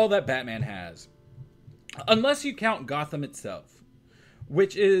 all that Batman has. Unless you count Gotham itself,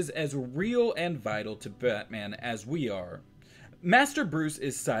 which is as real and vital to Batman as we are. Master Bruce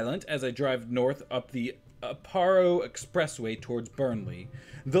is silent as I drive north up the Aparo Expressway towards Burnley.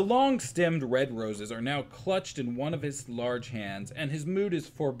 The long-stemmed red roses are now clutched in one of his large hands, and his mood is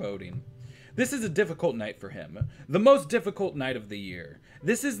foreboding. This is a difficult night for him. The most difficult night of the year.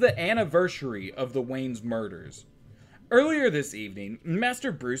 This is the anniversary of the Wayne's murders. Earlier this evening,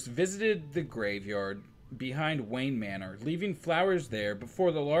 Master Bruce visited the graveyard behind Wayne Manor, leaving flowers there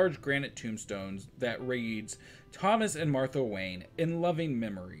before the large granite tombstones that reads, Thomas and Martha Wayne, in loving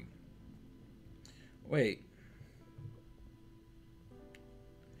memory. Wait.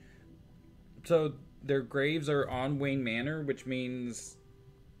 So their graves are on Wayne Manor, which means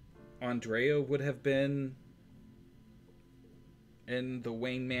Andrea would have been in the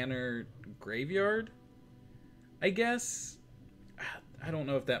Wayne Manor graveyard? I guess? I don't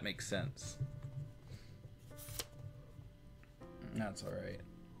know if that makes sense. That's alright.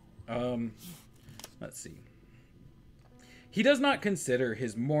 Let's see. He does not consider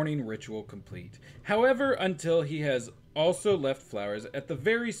his morning ritual complete. However, until he has also left flowers at the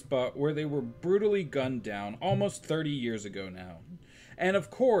very spot where they were brutally gunned down almost 30 years ago now. And of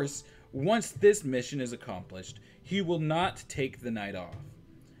course, once this mission is accomplished, he will not take the night off.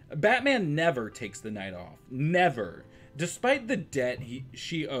 Batman never takes the night off. Never. Despite the debt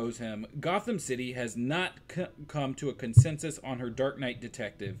she owes him, Gotham City has not come to a consensus on her Dark Knight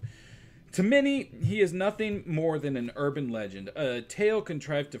detective. To many, he is nothing more than an urban legend, a tale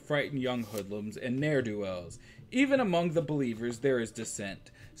contrived to frighten young hoodlums and ne'er-do-wells. Even among the believers, there is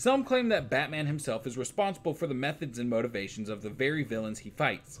dissent. Some claim that Batman himself is responsible for the methods and motivations of the very villains he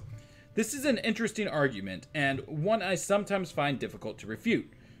fights. This is an interesting argument, and one I sometimes find difficult to refute.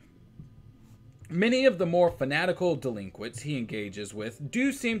 Many of the more fanatical delinquents he engages with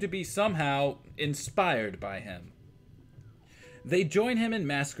do seem to be somehow inspired by him. They join him in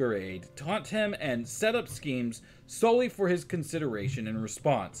masquerade, taunt him, and set up schemes solely for his consideration and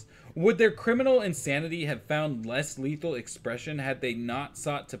response. Would their criminal insanity have found less lethal expression had they not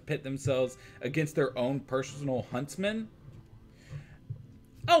sought to pit themselves against their own personal huntsmen?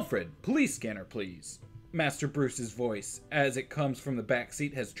 Alfred, police scanner, please. Master Bruce's voice, as it comes from the back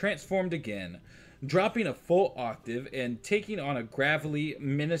seat, has transformed again, dropping a full octave and taking on a gravelly,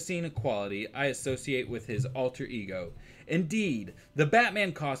 menacing quality I associate with his alter ego. Indeed, the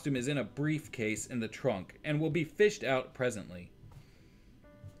Batman costume is in a briefcase in the trunk and will be fished out presently.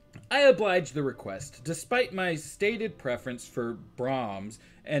 I oblige the request, despite my stated preference for Brahms,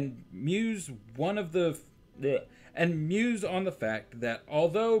 and muse on the fact that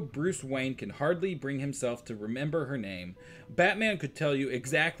although Bruce Wayne can hardly bring himself to remember her name, Batman could tell you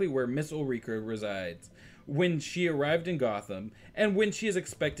exactly where Miss Ulrika resides, when she arrived in Gotham, and when she is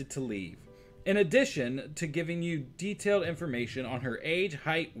expected to leave. In addition to giving you detailed information on her age,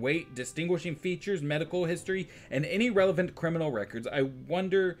 height, weight, distinguishing features, medical history, and any relevant criminal records, I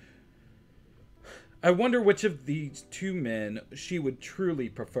wonder which of these two men she would truly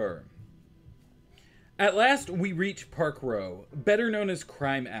prefer. At last, we reach Park Row, better known as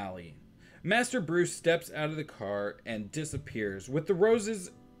Crime Alley. Master Bruce steps out of the car and disappears with the roses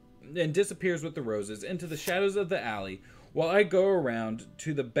into the shadows of the alley, while I go around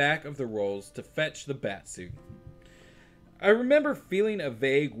to the back of the rolls to fetch the Batsuit. I remember feeling a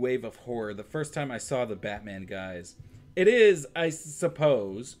vague wave of horror the first time I saw the Batman guys. It is, I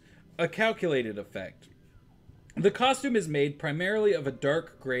suppose, a calculated effect. The costume is made primarily of a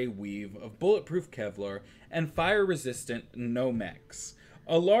dark gray weave of bulletproof Kevlar and fire-resistant Nomex.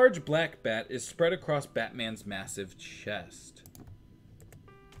 A large black bat is spread across Batman's massive chest.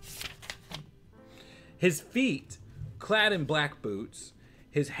 His feet, clad in black boots,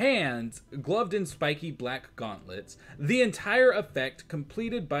 his hands gloved in spiky black gauntlets, the entire effect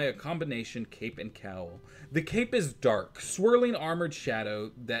completed by a combination cape and cowl. The cape is dark, swirling armored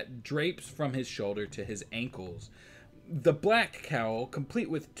shadow that drapes from his shoulder to his ankles. The black cowl, complete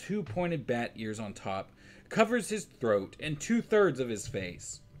with 2 pointed bat ears on top, covers his throat and 2/3 of his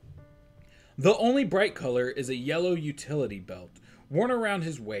face. The only bright color is a yellow utility belt, worn around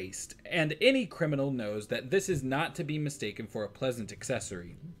his waist, and any criminal knows that this is not to be mistaken for a pleasant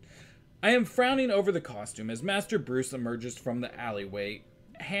accessory. I am frowning over the costume as Master Bruce emerges from the alleyway,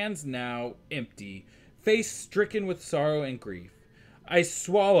 hands now empty, face stricken with sorrow and grief. I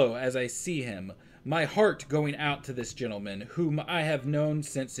swallow as I see him, my heart going out to this gentleman whom I have known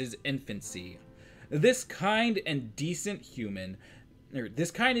since his infancy. This kind and decent human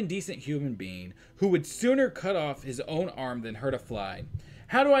being who would sooner cut off his own arm than hurt a fly.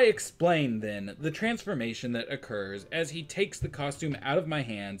 How do I explain, then, the transformation that occurs as he takes the costume out of my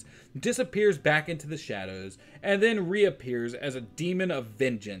hands, disappears back into the shadows, and then reappears as a demon of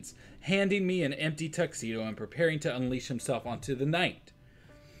vengeance, handing me an empty tuxedo and preparing to unleash himself onto the night?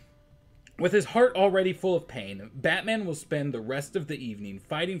 With his heart already full of pain, Batman will spend the rest of the evening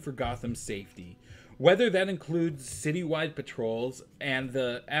fighting for Gotham's safety. Whether that includes citywide patrols and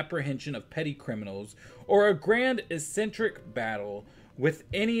the apprehension of petty criminals, or a grand eccentric battle with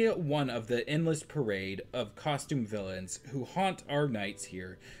any one of the endless parade of costume villains who haunt our nights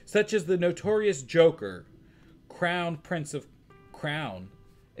here, such as the notorious Joker, Crown Prince of Crown,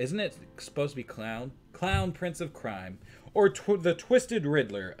 isn't it supposed to be Clown? Clown Prince of Crime, or the Twisted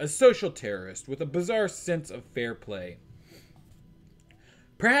Riddler, a social terrorist with a bizarre sense of fair play.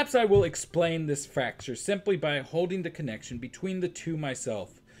 Perhaps I will explain this fracture simply by holding the connection between the two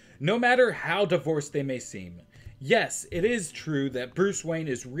myself, no matter how divorced they may seem. Yes, it is true that Bruce Wayne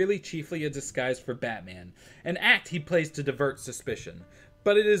is really chiefly a disguise for Batman, an act he plays to divert suspicion.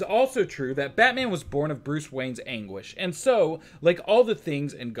 But it is also true that Batman was born of Bruce Wayne's anguish, and so, like all the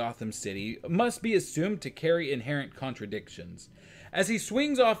things in Gotham City, must be assumed to carry inherent contradictions. As he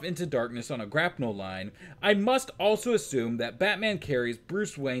swings off into darkness on a grapnel line, I must also assume that Batman carries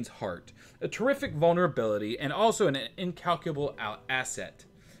Bruce Wayne's heart, a terrific vulnerability, and also an incalculable asset.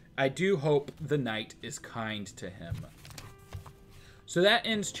 I do hope the night is kind to him. So that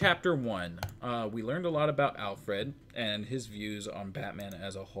ends chapter 1. We learned a lot about Alfred and his views on Batman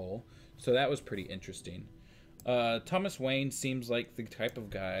as a whole, so that was pretty interesting. Thomas Wayne seems like the type of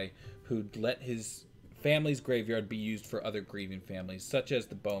guy who'd let his family's graveyard be used for other grieving families, such as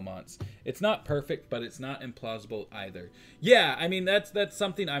the Beaumonts. It's not perfect, but it's not implausible either. Yeah, I mean, that's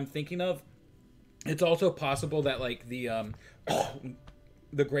something I'm thinking of. It's also possible that, like, the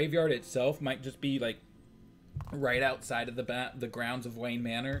graveyard itself might just be, like, right outside of the grounds of Wayne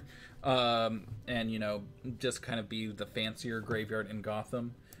Manor, and, you know, just kind of be the fancier graveyard in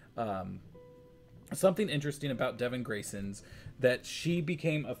Gotham. Something interesting about Devin Grayson's that she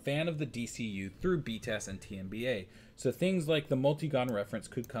became a fan of the DCU through BTAS and TMBA. So things like the Multigon reference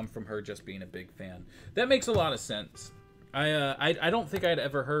could come from her just being a big fan. That makes a lot of sense. I don't think I'd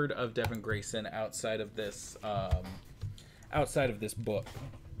ever heard of Devin Grayson outside of this book.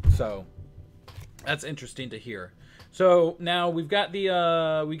 So that's interesting to hear. So now we've got the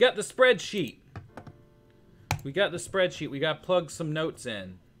spreadsheet. We got the spreadsheet. We got to plug some notes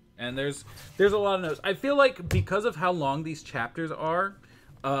in. And there's a lot of notes. I feel like because of how long these chapters are,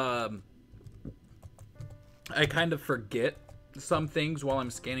 I kind of forget some things while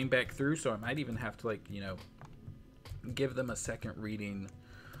I'm scanning back through. So I might even have to, like, you know, give them a second reading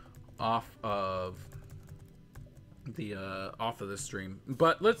off of the stream.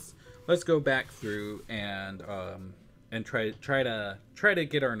 But let's go back through and try to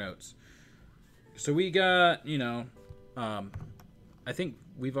get our notes. So we got, you know, I think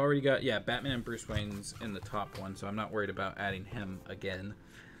we've already got, yeah, Batman and Bruce Wayne's in the top one, so I'm not worried about adding him again.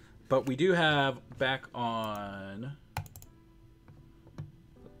 But we do have back on,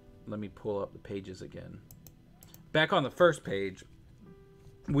 let me pull up the pages again. Back on the first page,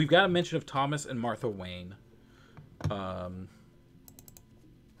 we've got a mention of Thomas and Martha Wayne.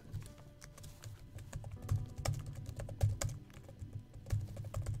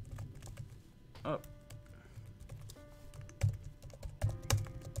 Oh.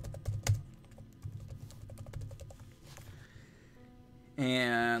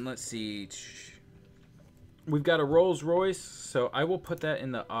 And let's see. We've got a Rolls Royce, so I will put that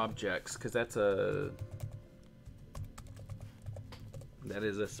in the objects because that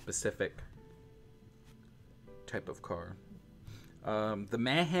is a specific type of car. The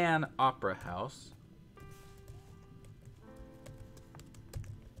Mahan Opera House.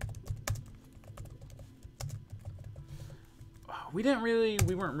 We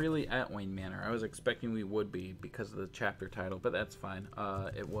weren't really at Wayne Manor. I was expecting we would be because of the chapter title, but that's fine.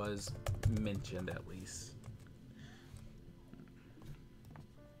 It was mentioned at least.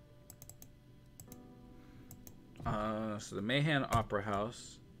 So the Mayhem Opera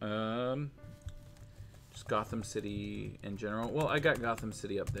House. Just Gotham City in general. Well, I got Gotham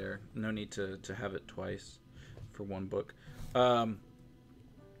City up there. No need to have it twice for one book. The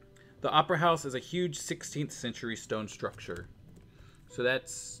Opera House is a huge 16th century stone structure. So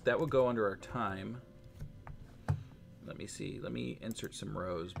that would go under our time. Let me see. Let me insert some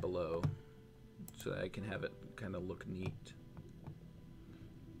rows below so that I can have it kind of look neat.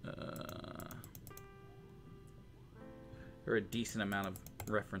 There are a decent amount of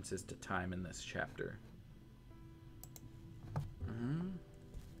references to time in this chapter.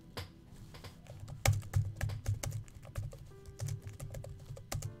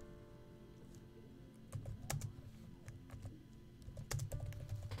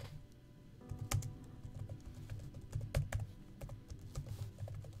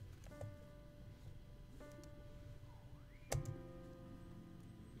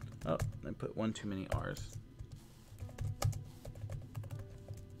 Oh, I put one too many R's.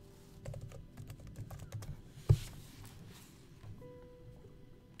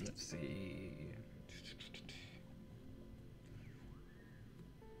 Let's see.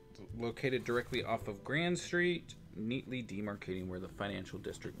 Located directly off of Grand Street, neatly demarcating where the financial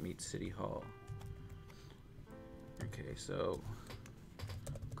district meets City Hall. Okay, so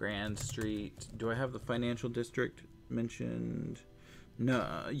Grand Street. Do I have the financial district mentioned?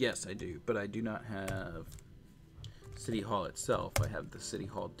 No, yes I do, but I do not have City Hall itself. I have the City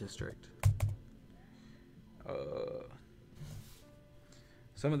Hall district.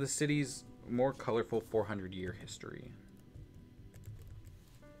 Some of the city's more colorful 400-year history.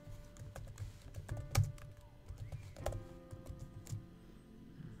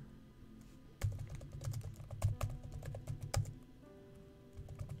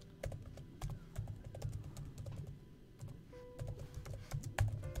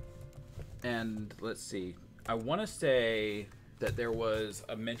 And let's see. I want to say that there was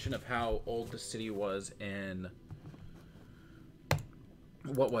a mention of how old the city was in...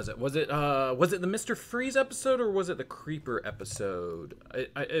 What was it? Was it the Mr. Freeze episode or was it the Creeper episode?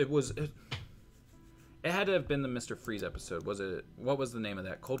 It had to have been the Mr. Freeze episode. Was it? What was the name of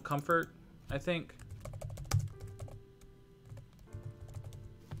that? Cold Comfort, I think.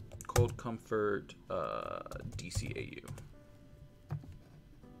 Cold Comfort, DCAU.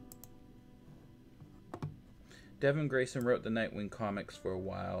 Devin Grayson wrote the Nightwing comics for a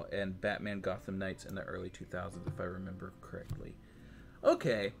while and Batman Gotham Knights in the early 2000s, if I remember correctly.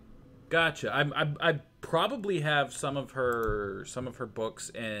 Okay, gotcha. I probably have some of her books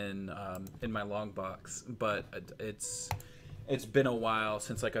in my long box, but it's been a while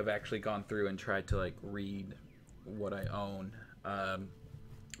since like I've actually gone through and tried to like read what I own.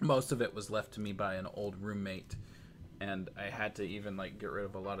 Most of it was left to me by an old roommate, and I had to even like get rid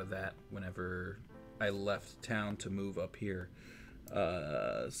of a lot of that whenever I left town to move up here.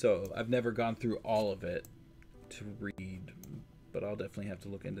 So I've never gone through all of it to read, but I'll definitely have to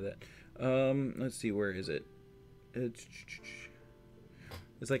look into that. Let's see, where is it? It's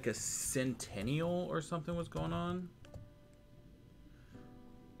like a centennial or something was going on.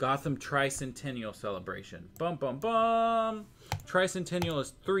 Gotham Tricentennial celebration. Bum bum bum. Tricentennial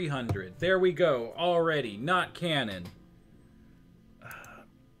is 300. There we go. Already not canon.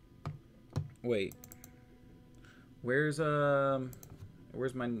 Wait. Where's my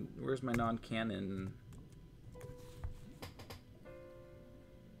non-canon?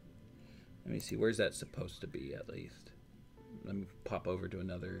 Let me see. Where's that supposed to be, at least? Let me pop over to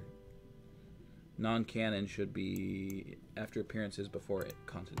another. Non-canon should be after appearances before it.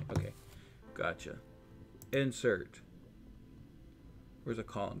 Continue. Okay. Gotcha. Insert. Where's a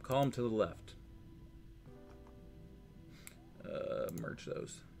column? Column to the left. Merge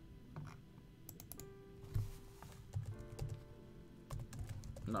those.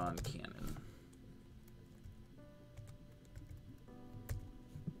 Non-canon.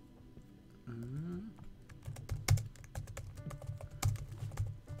 In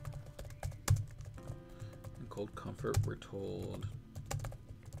Cold Comfort, we're told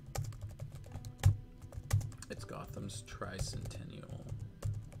it's Gotham's Tricentennial.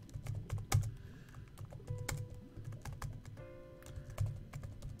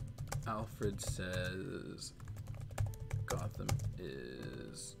 Alfred says Gotham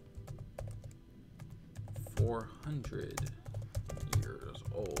is 400 years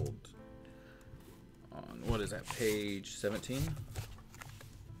old. On, what is that, page 17?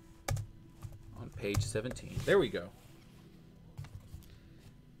 On page 17. There we go.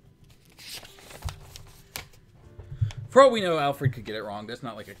 For all we know, Alfred could get it wrong. That's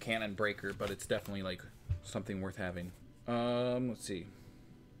not like a canon breaker, but it's definitely like something worth having. Let's see.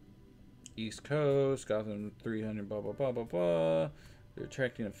 East Coast, Gotham 300, blah, blah, blah, blah, blah. They're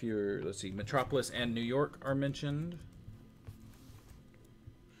attracting a few, let's see, Metropolis and New York are mentioned.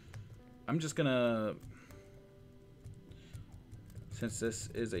 I'm just gonna, since this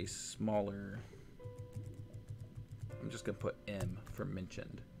is a smaller, I'm just gonna put M for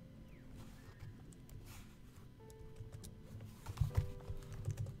mentioned.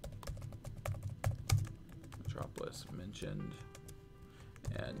 Metropolis mentioned,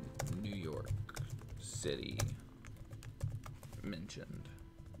 and New York City mentioned.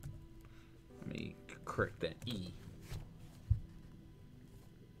 Let me correct that E.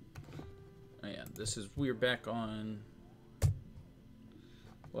 Oh yeah, this is, we're back on,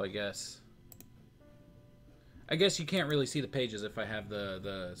 well, I guess you can't really see the pages if I have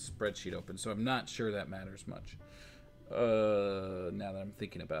the spreadsheet open, so I'm not sure that matters much. Now that I'm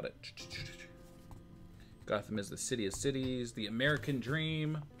thinking about it. Gotham is the city of cities, the American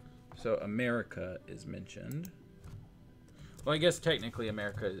dream. So America is mentioned. Well, I guess technically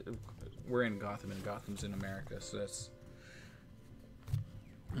America, we're in Gotham and Gotham's in America, so that's...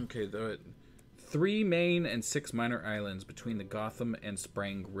 Okay, the 3 main and 6 minor islands between the Gotham and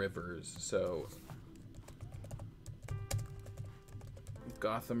Sprang rivers. So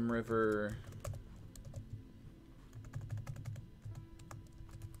Gotham River,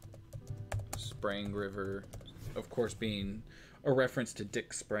 Sprang River, of course being a reference to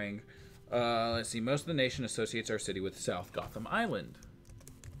Dick Sprang. Let's see, most of the nation associates our city with South Gotham Island.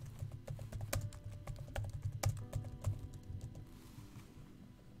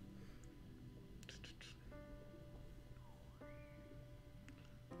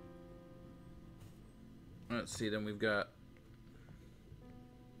 Let's see, then we've got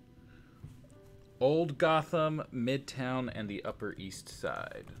Old Gotham, Midtown, and the Upper East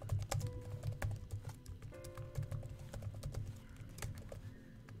Side.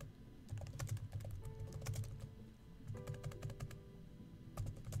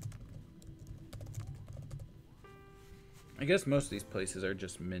 I guess most of these places are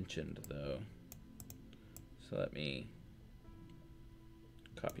just mentioned, though. So let me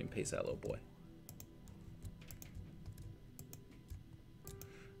copy and paste that little boy.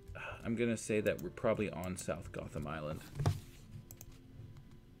 I'm going to say that we're probably on South Gotham Island.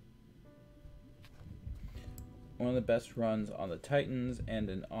 One of the best runs on the Titans and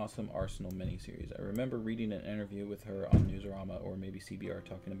an awesome Arsenal miniseries. I remember reading an interview with her on Newsarama or maybe CBR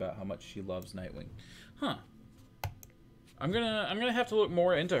talking about how much she loves Nightwing. Huh. I'm gonna have to look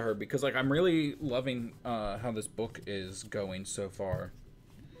more into her because like I'm really loving how this book is going so far.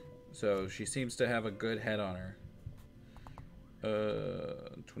 So she seems to have a good head on her.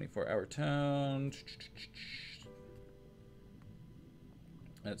 24-hour town.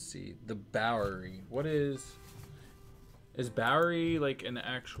 Let's see. The Bowery. What is Bowery like an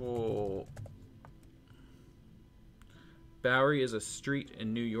actual... Bowery is a street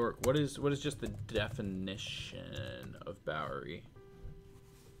in New York. What is just the definition of Bowery?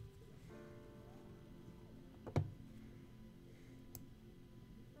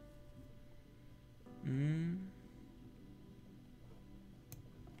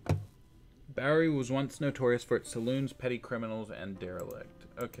 Bowery was once notorious for its saloons, petty criminals, and derelict.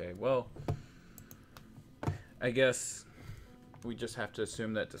 Okay, well, I guess we just have to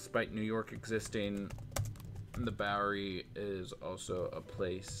assume that despite New York existing, the Bowery is also a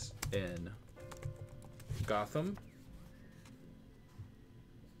place in Gotham.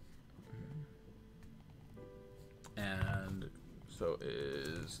 And so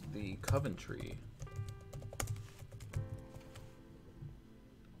is the Coventry.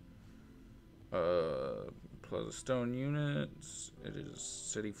 Plaza Stone units. It is a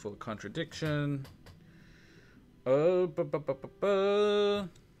city full of contradiction.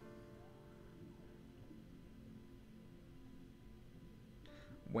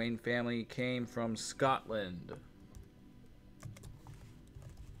 Wayne family came from Scotland.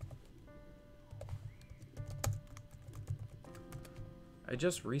 I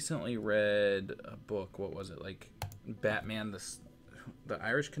just recently read a book. What was it? Like Batman, the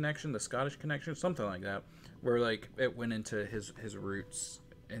Irish connection, the Scottish connection, something like that, where like it went into his roots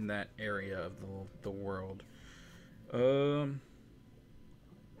in that area of the world.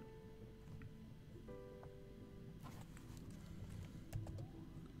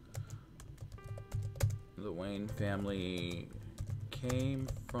 The Wayne family came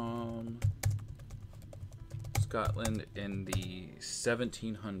from Scotland in the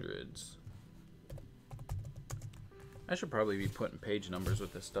 1700s. I should probably be putting page numbers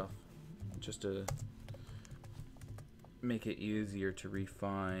with this stuff, just to make it easier to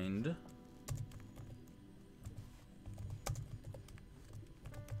refind.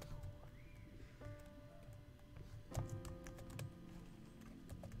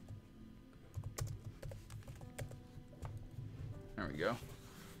 There we go.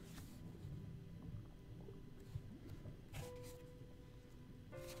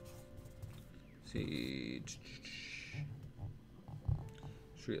 See,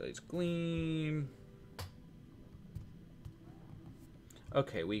 streetlights gleam.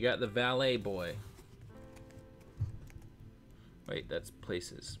 Okay, we got the valet boy. Wait, that's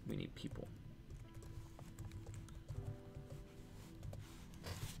places. We need people.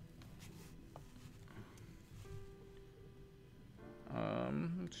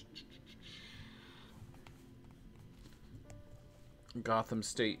 Gotham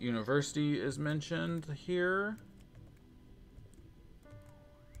State University is mentioned here.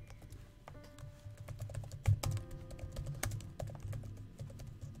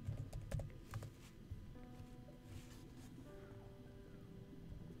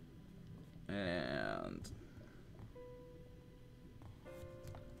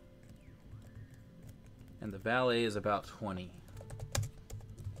 And the valet is about 20.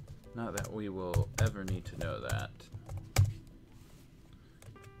 Not that we will ever need to know that.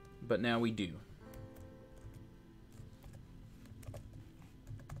 But now we do.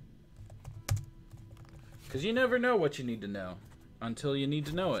 Because you never know what you need to know until you need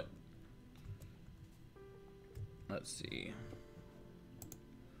to know it. Let's see.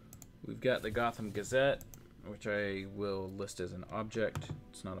 We've got the Gotham Gazette, which I will list as an object.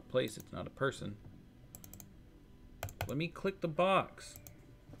 It's not a place, it's not a person. Let me click the box.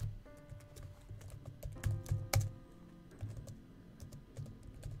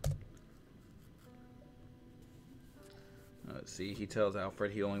 Let's see, he tells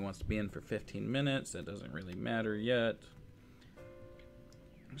Alfred he only wants to be in for 15 minutes. That doesn't really matter yet.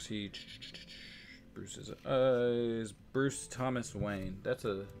 Let's see, Bruce's eyes. Bruce Thomas Wayne. That's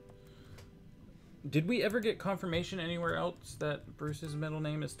a... Did we ever get confirmation anywhere else that Bruce's middle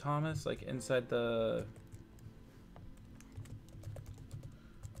name is Thomas? Like inside the...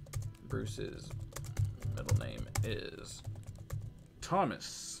 Bruce's middle name is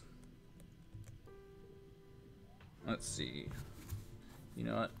Thomas. Let's see. You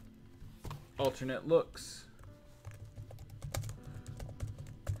know what? Alternate looks.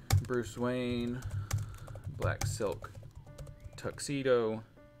 Bruce Wayne. Black silk tuxedo.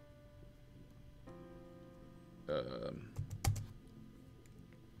 And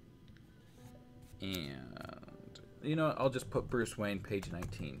you know what? I'll just put Bruce Wayne, page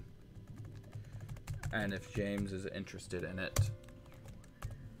 19. And if James is interested in it,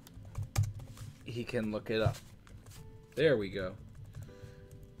 he can look it up. There we go.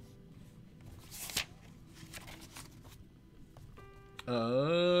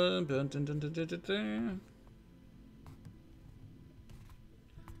 Dun, dun, dun, dun, dun, dun, dun.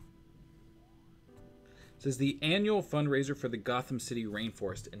 It says the annual fundraiser for the Gotham City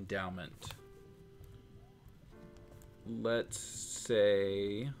Rainforest Endowment. Let's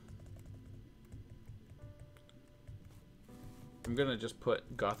say... I'm gonna just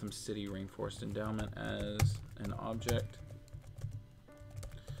put Gotham City Rainforest Endowment as an object.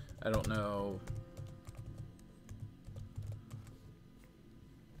 I don't know.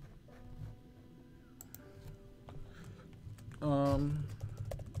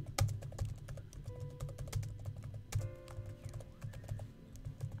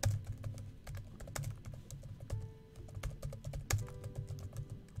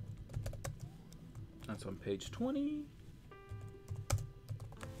 That's on page 20.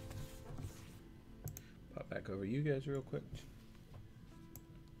 Pop back over you guys real quick.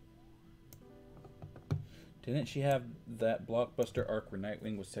 Didn't she have that blockbuster arc where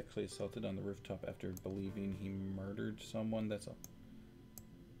Nightwing was sexually assaulted on the rooftop after believing he murdered someone? That's a...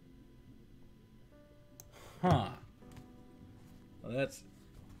 Huh. Well, that's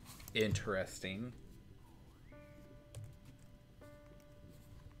interesting.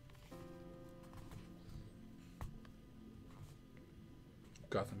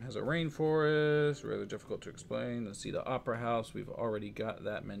 Gotham has a rainforest, rather difficult to explain. Let's see, the Opera House, we've already got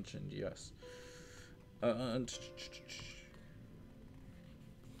that mentioned, yes. Let's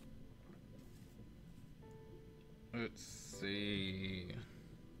see.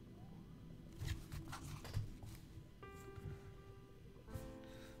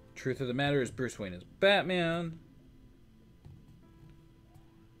 Truth of the matter is Bruce Wayne is Batman.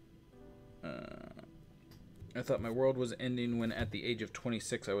 I thought my world was ending when at the age of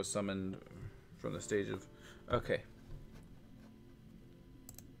 26 I was summoned from the stage of... Okay.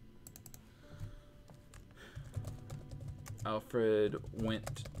 Alfred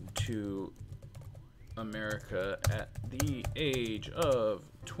went to America at the age of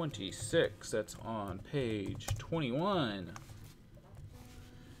 26. That's on page 21.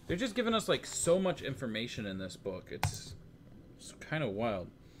 They're just giving us like so much information in this book. It's kind of wild.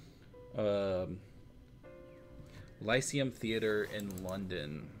 Lyceum Theatre in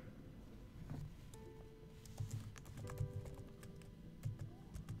London.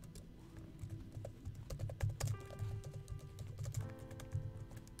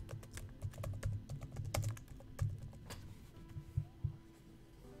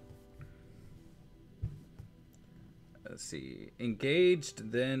 Let's see.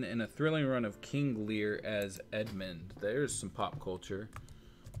 Engaged then in a thrilling run of King Lear as Edmund. There's some pop culture.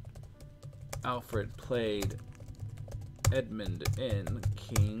 Alfred played Edmund in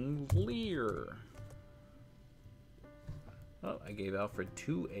King Lear. Oh, I gave Alfred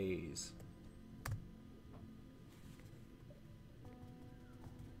 2 A's.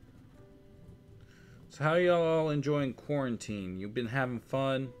 So how y'all all enjoying quarantine? You've been having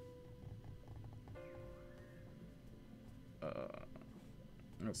fun?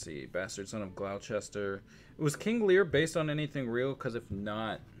 Let's see. Bastard Son of Gloucester. Was King Lear based on anything real? Because if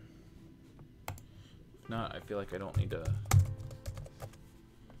not, I feel like I don't need to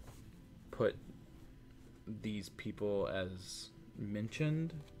put these people as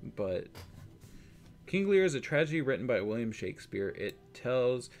mentioned. But King Lear is a tragedy written by William Shakespeare. It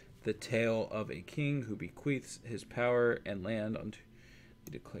tells the tale of a king who bequeaths his power and land unto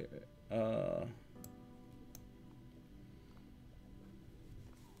declare.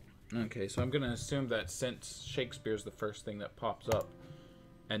 Okay, so I'm going to assume that since Shakespeare's the first thing that pops up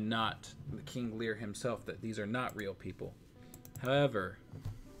and not the King Lear himself, that these are not real people. However,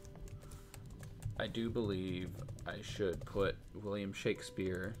 I do believe I should put William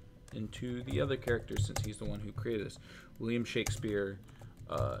Shakespeare into the other characters since he's the one who created this. William Shakespeare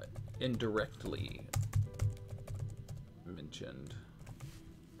indirectly mentioned.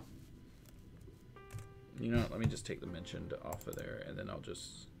 You know, let me just take the mentioned off of there, and then I'll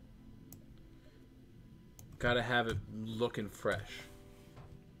just... Gotta have it looking fresh.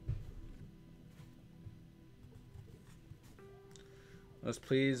 Thus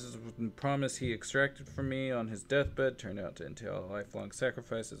please promise he extracted from me on his deathbed turned out to entail a lifelong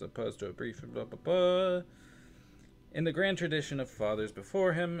sacrifice as opposed to a brief blah blah blah. In the grand tradition of fathers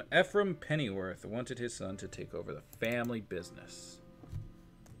before him, Ephraim Pennyworth wanted his son to take over the family business.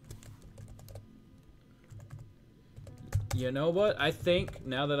 You know what? I think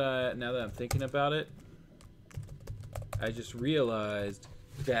now that I'm thinking about it, I just realized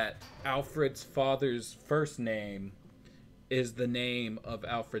that Alfred's father's first name is the name of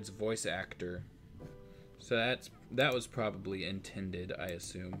Alfred's voice actor. So that was probably intended, I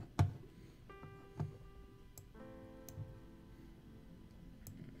assume.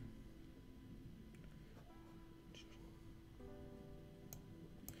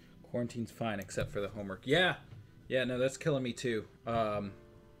 Quarantine's fine except for the homework. Yeah, no, that's killing me too.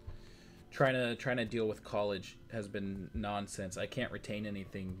 Trying to deal with college has been nonsense. I can't retain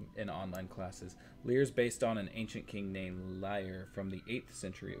anything in online classes. Lear's based on an ancient king named Lear from the 8th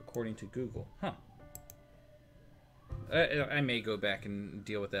century, according to Google. Huh. I may go back and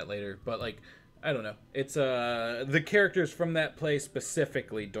deal with that later, but like, I don't know. It's the characters from that play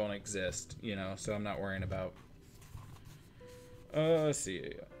specifically don't exist, you know, so I'm not worrying about. Let's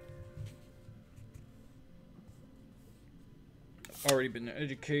see. Already been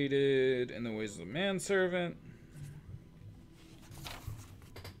educated in the ways of a manservant.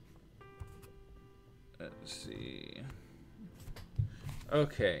 Let's see.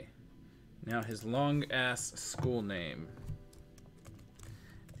 Okay. Now his long-ass school name.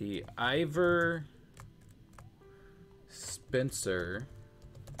 The Ivor Spencer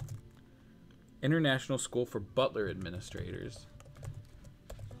International School for Butler Administrators.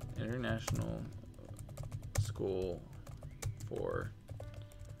 International School for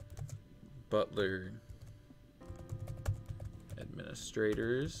Butler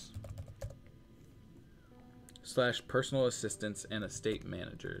Administrators / personal assistants and estate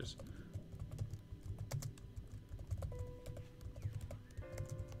managers.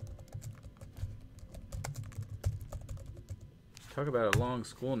 Talk about a long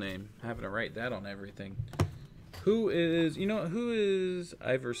school name, having to write that on everything. Who is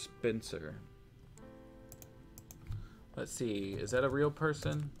Ivor Spencer? Let's see, is that a real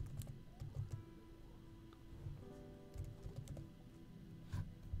person?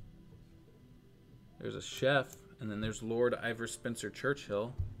 There's a chef, and then there's Lord Ivor Spencer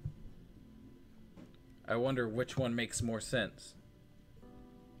Churchill. I wonder which one makes more sense.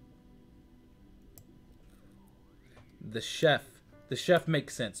 The chef. The chef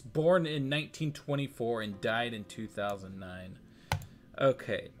makes sense. Born in 1924 and died in 2009.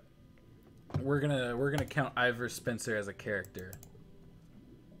 Okay. We're gonna count Ivor Spencer as a character.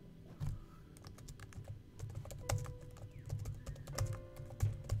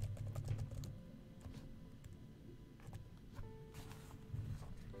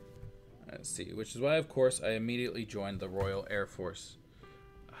 Let's see, which is why, of course, I immediately joined the Royal Air Force.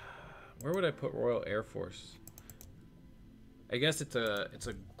 Where would I put Royal Air Force? I guess it's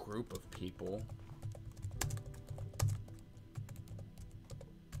a group of people.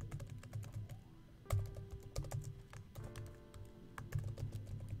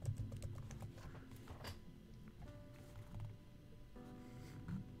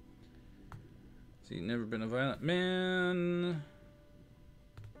 See, never been a violent man.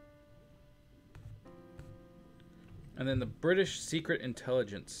 And then the British Secret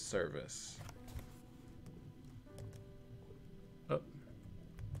Intelligence Service. Oh.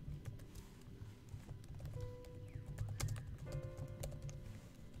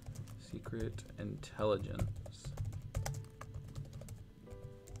 Secret Intelligence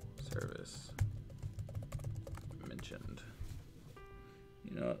Service. Mentioned.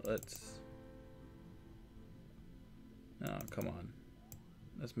 You know what, let's... Oh, come on.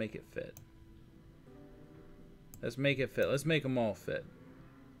 Let's make it fit. Let's make it fit. Let's make them all fit.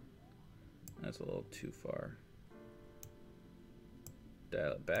 That's a little too far.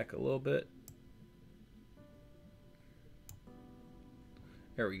 Dial it back a little bit.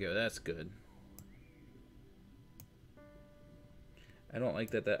 There we go. That's good. I don't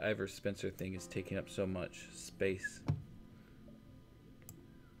like that Ivor Spencer thing is taking up so much space.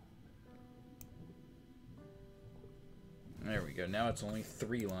 There we go. Now it's only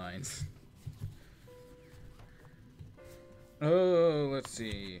 3 lines. Oh, let's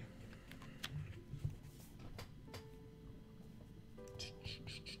see.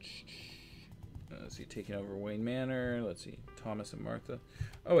 Let's see, taking over Wayne Manor. Let's see, Thomas and Martha.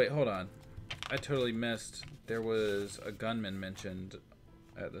 Oh, wait, hold on. I totally missed. There was a gunman mentioned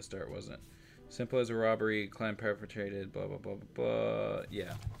at the start, wasn't it? Simple as a robbery, crime perpetrated, blah, blah, blah, blah, blah.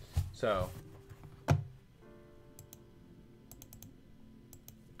 Yeah. So,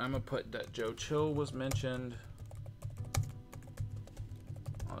 I'm going to put that Joe Chill was mentioned.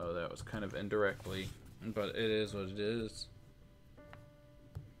 Although that was kind of indirectly, but it is what it is.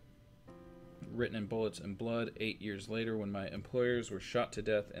 Written in bullets and blood 8 years later when my employers were shot to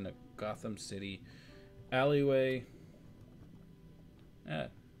death in a Gotham City alleyway.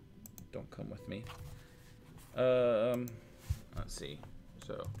 Don't come with me. Let's see.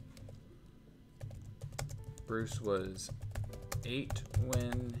 So, Bruce was 8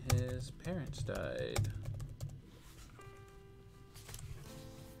 when his parents died.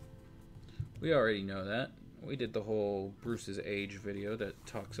 We already know that. We did the whole Bruce's age video that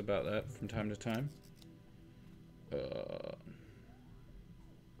talks about that from time to time.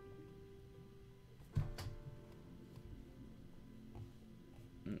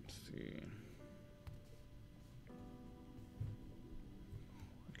 Let's see.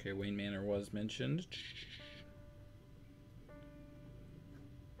 Okay, Wayne Manor was mentioned.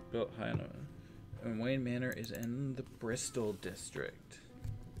 Built high enough. And Wayne Manor is in the Bristol district.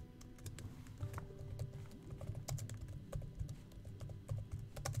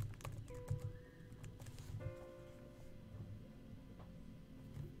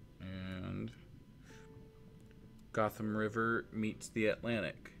 Gotham River meets the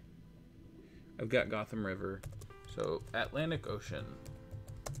Atlantic. I've got Gotham River, so Atlantic Ocean.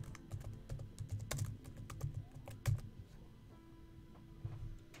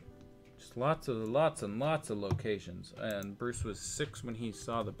 Just lots and lots of locations. And Bruce was 6 when he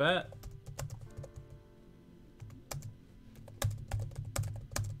saw the bat.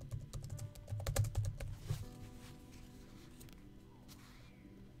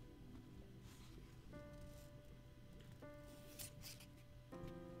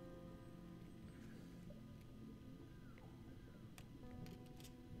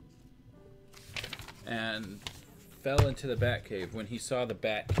 And fell into the Batcave when he saw the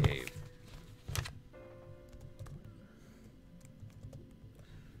Batcave.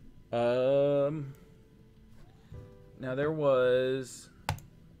 Now there was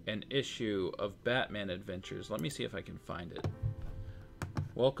an issue of Batman Adventures. Let me see if I can find it.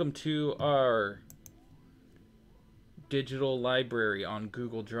 Welcome to our digital library on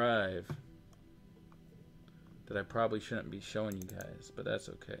Google Drive that I probably shouldn't be showing you guys, but that's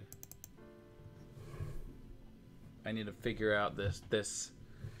okay. I need to figure out this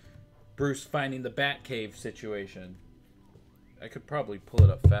Bruce finding the Batcave situation. I could probably pull it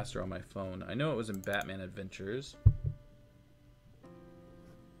up faster on my phone. I know it was in Batman Adventures.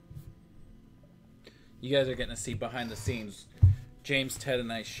 You guys are getting to see behind the scenes. James, Ted,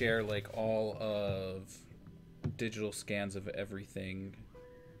 and I share like all of digital scans of everything.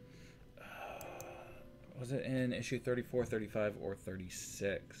 Was it in issue 34, 35, or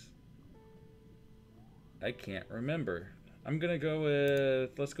 36? I can't remember. I'm gonna go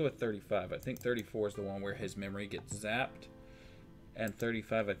with, let's go with 35. I think 34 is the one where his memory gets zapped, and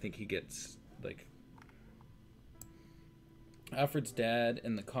 35 I think he gets like, Alfred's dad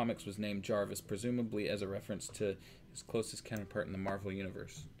in the comics was named Jarvis, presumably as a reference to his closest counterpart in the Marvel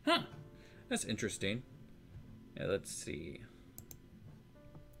universe. Huh, that's interesting. Yeah, let's see.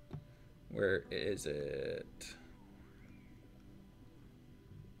 Where is it?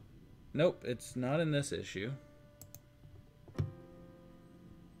 Nope, it's not in this issue.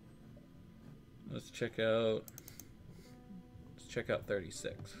 Let's check out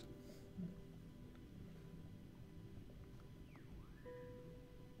 36.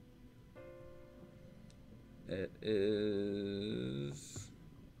 It is,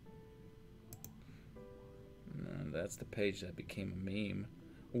 no, that's the page that became a meme.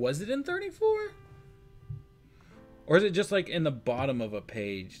 Was it in 34? Or is it just like in the bottom of a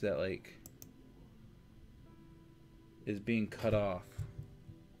page that like is being cut off?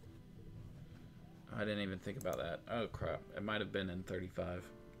 I didn't even think about that. Oh crap, it might have been in 35.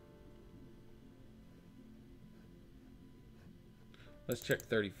 Let's check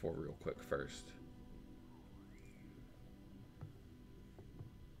 34 real quick first.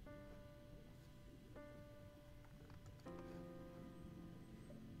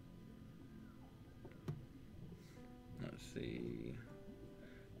 Let's see.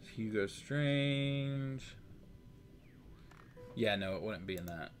 Hugo Strange. Yeah, no, it wouldn't be in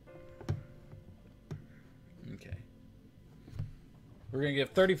that. Okay. We're going to give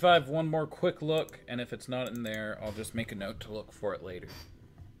 35 one more quick look, and if it's not in there, I'll just make a note to look for it later.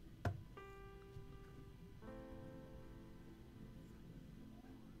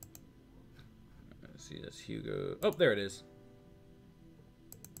 Let's see this Hugo. Oh, there it is.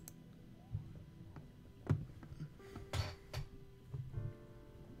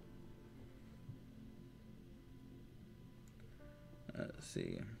 Let's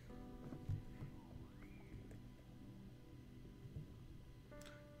see.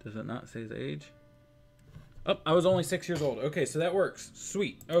 Does it not say his age? Oh, I was only 6 years old. Okay, so that works.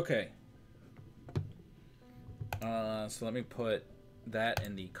 Sweet. Okay. So let me put that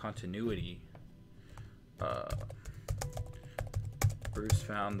in the continuity. Bruce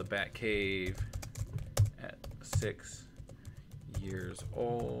found the Batcave at 6 years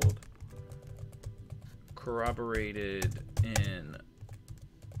old. Corroborated in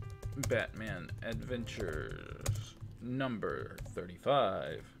Batman Adventures number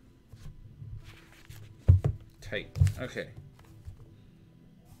 35. Tight. Okay.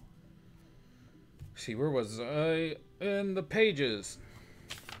 See, where was I in the pages?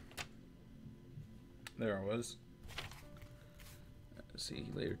 There I was. Let's see,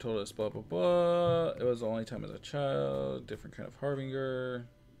 he later told us blah blah blah. It was the only time as a child, different kind of harbinger.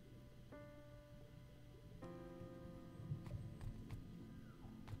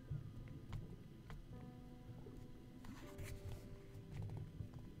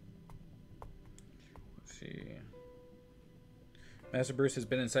 Master Bruce has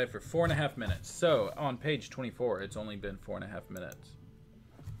been inside for 4.5 minutes. So, on page 24, it's only been 4.5 minutes.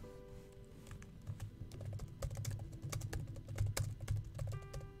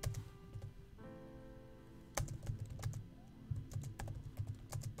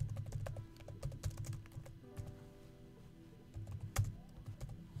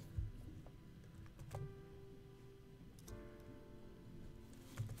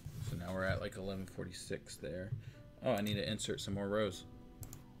 So now we're at like 11:46 there. Oh, I need to insert some more rows.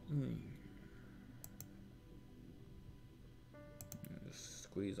 Just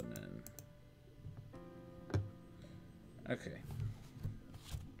squeeze them in. Okay.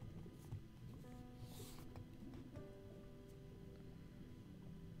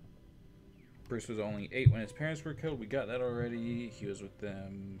 Bruce was only 8 when his parents were killed. We got that already. He was with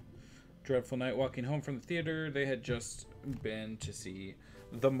them. Dreadful night walking home from the theater. They had just been to see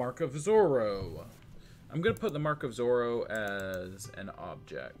The Mark of Zorro. I'm going to put the Mark of Zorro as an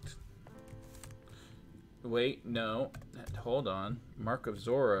object. Wait, no. Hold on. Mark of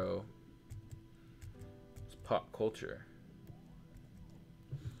Zorro is pop culture.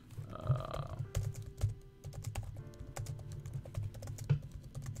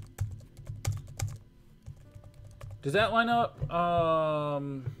 Does that line up?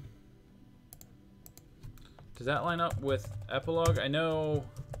 Does that line up with Epilogue? I know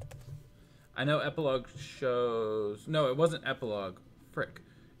Epilogue shows... No, it wasn't Epilogue. Frick.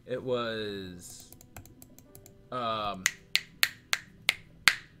 It was The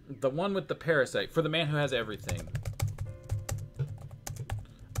one with the parasite. For the man who has everything.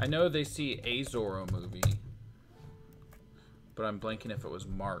 I know they see a Zorro movie. But I'm blanking if it was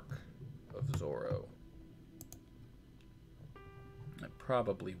Mark of Zorro. It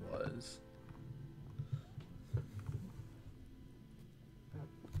probably was.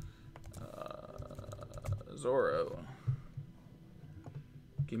 Zorro.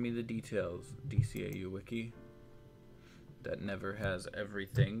 Give me the details, DCAU wiki. That never has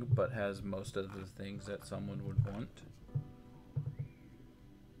everything, but has most of the things that someone would want.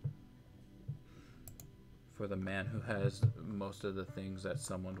 For the man who has most of the things that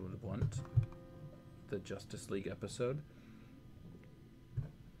someone would want. The Justice League episode.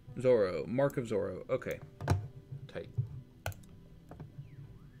 Zorro. Mark of Zorro. Okay. Tight.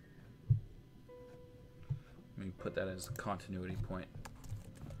 Let me put that as a continuity point.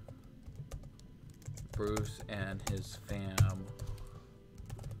 Bruce and his fam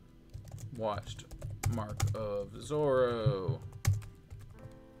watched Mark of Zorro.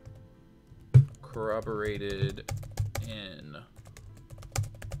 Corroborated in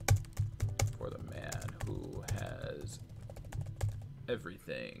for the man who has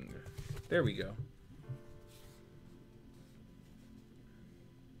everything. There we go.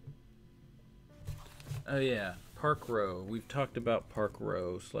 Oh yeah, Park Row. We've talked about Park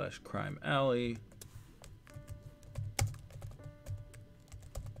Row / Crime Alley.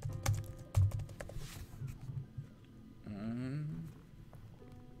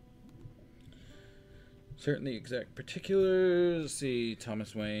 Certain exact particulars. See,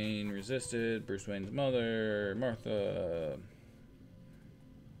 Thomas Wayne resisted. Bruce Wayne's mother, Martha.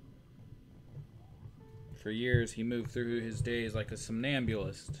 For years, he moved through his days like a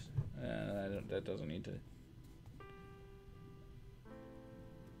somnambulist. That doesn't need to.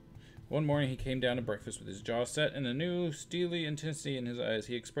 One morning, he came down to breakfast with his jaw set and a new steely intensity in his eyes.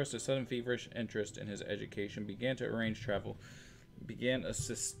 He expressed a sudden feverish interest in his education, began to arrange travel, began a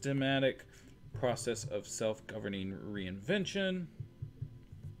systematic process of self-governing reinvention.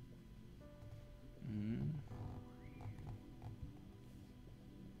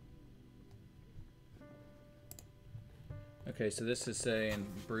 Okay, so this is saying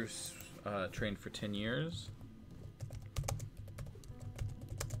Bruce trained for 10 years.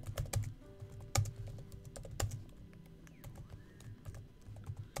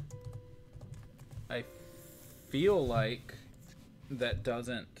 I feel like that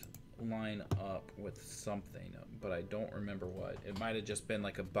doesn't line up with something, but I don't remember what. It might have just been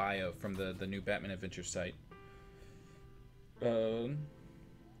like a bio from the new Batman Adventure site.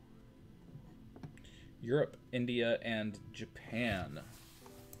 Europe, India, and Japan.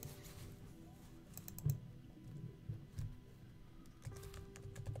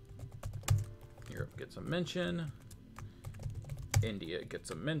 Europe gets a mention. India gets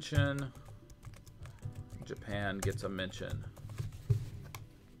a mention. Japan gets a mention.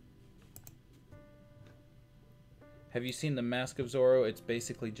 Have you seen The Mask of Zorro? It's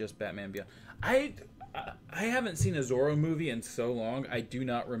basically just Batman Beyond. I haven't seen a Zorro movie in so long. I do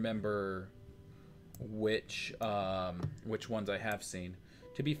not remember which ones I have seen.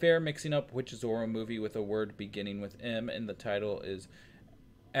 To be fair, mixing up which Zorro movie with a word beginning with M in the title is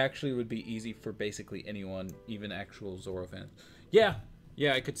actually would be easy for basically anyone, even actual Zorro fans. Yeah,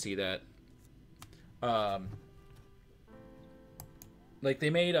 I could see that. Like they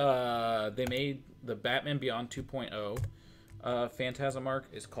made the Batman Beyond 2.0 Phantasm arc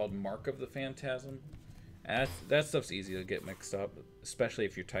is called Mark of the Phantasm. And that stuff's easy to get mixed up, especially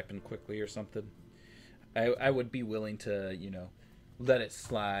if you're typing quickly or something. I would be willing to, let it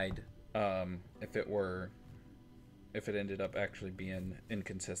slide if it ended up actually being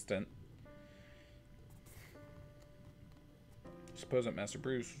inconsistent. Suppose that Master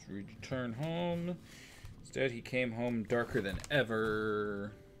Bruce returned home. Instead, he came home darker than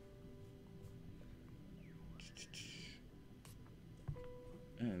ever.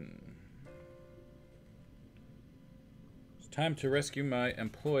 And it's time to rescue my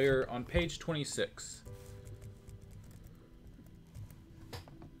employer on page 26.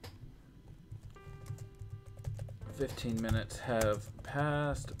 "15 minutes have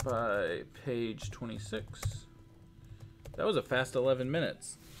passed by page 26. That was a fast 11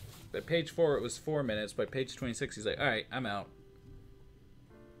 minutes. By page 4, it was 4 minutes. By page 26, he's like, all right, I'm out.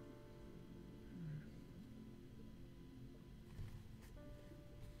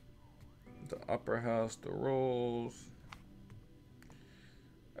 The Opera House, the rolls.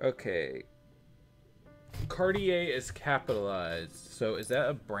 Okay. Cartier is capitalized. So is that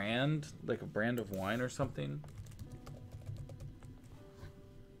a brand? Like a brand of wine or something?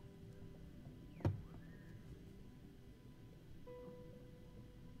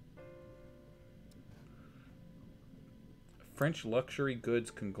 French luxury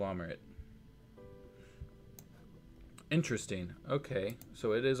goods conglomerate. Interesting. Okay,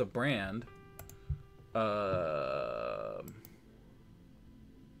 so it is a brand. Brand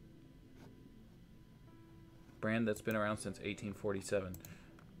that's been around since 1847.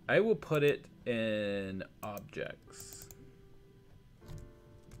 I will put it in objects.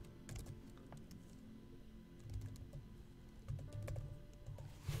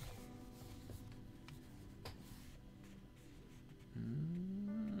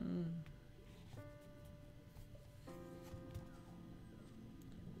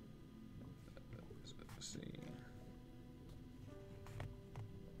 Let's see.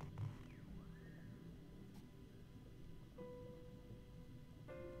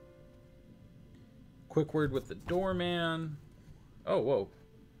 Quick word with the doorman. Oh, whoa.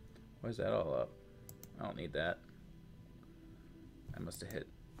 Why is that all up? I don't need that. I must have hit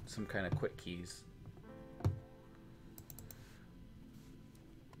some kind of quick keys.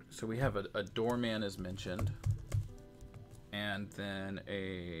 So we have a doorman as mentioned. And then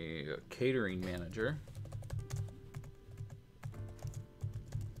a catering manager.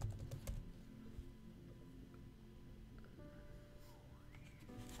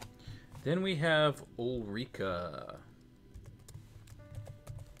 Then we have Ulrika.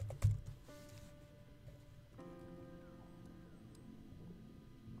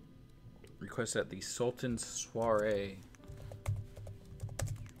 Request at the Sultan's Soiree.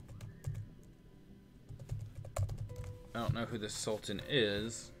 I don't know who the Sultan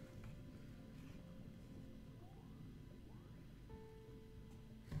is.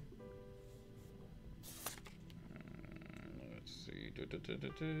 Let's see.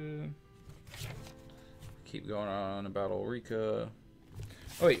 Keep going on about Ulrika.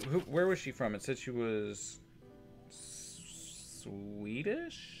 Oh wait, where was she from? It said she was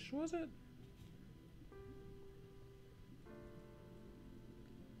Swedish, was it?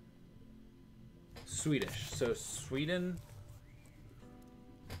 Swedish. So Sweden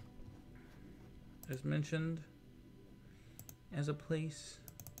is mentioned as a place.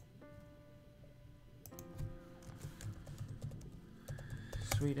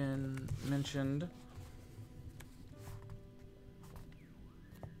 Sweden mentioned.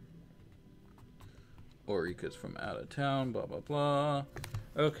 Ulrika's from out of town, blah, blah, blah.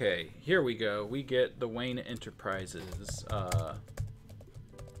 Okay, here we go. We get the Wayne Enterprises.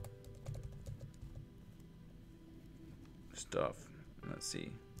 Stuff. Let's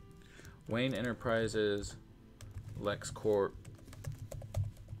see. Wayne Enterprises, LexCorp,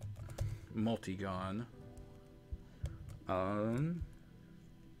 Multigon. And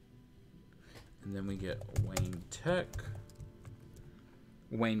then we get Wayne Tech,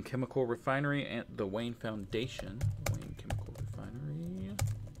 Wayne Chemical Refinery, and the Wayne Foundation. Wayne Chemical Refinery.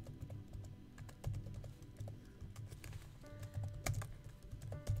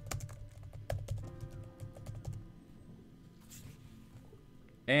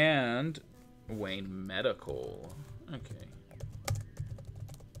 And Wayne Medical. Okay.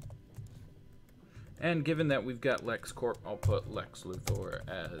 And given that we've got LexCorp, I'll put Lex Luthor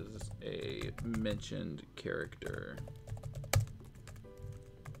as a mentioned character.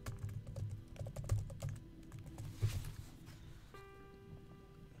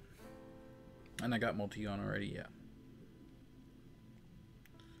 And I got Multi on already, yeah.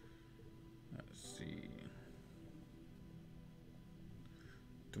 Let's see.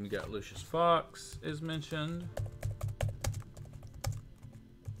 Then we got Lucius Fox is mentioned.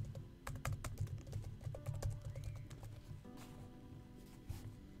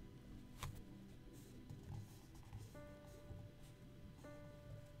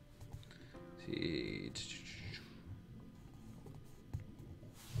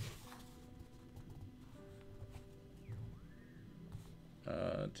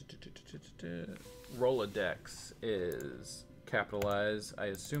 Rolodex is capitalized. I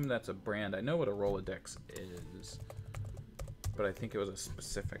assume that's a brand. I know what a Rolodex is, but I think it was a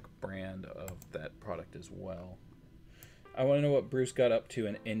specific brand of that product as well. I want to know what Bruce got up to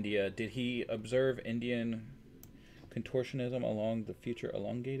in India. Did he observe Indian contortionism along the future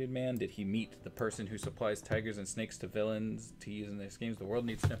elongated man? Did he meet the person who supplies tigers and snakes to villains to use in their schemes? The world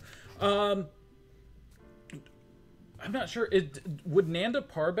needs to know. I'm not sure. Would Nanda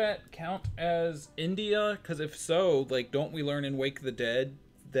Parbat count as India? Because if so, like, don't we learn in Wake the Dead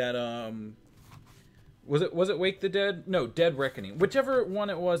that was it Wake the Dead? No, Dead Reckoning. Whichever one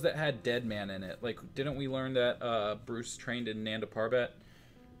it was that had Dead Man in it. Like, didn't we learn that Bruce trained in Nanda Parbat?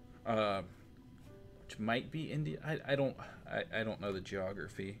 Which might be India. I don't know the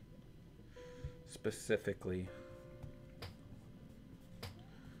geography specifically.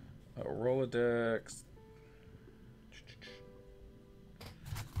 Rolodex.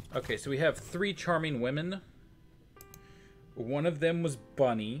 Okay, so we have 3 charming women. One of them was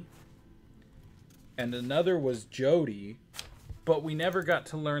Bunny. And another was Jody. But we never got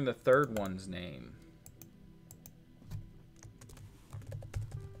to learn the third one's name.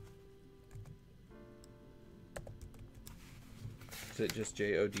 Is it just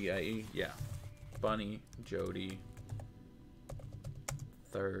Jodie? Yeah. Bunny, Jody,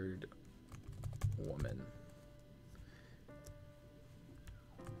 third woman.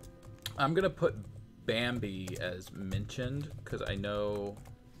 I'm going to put Bambi as mentioned because I know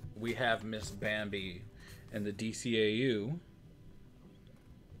we have Miss Bambi in the DCAU.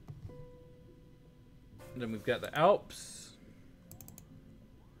 Then we've got the Alps.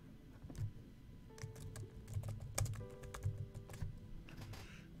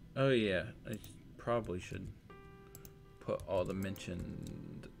 Oh yeah, I probably should put all the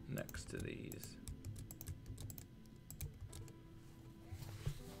mentioned next to these.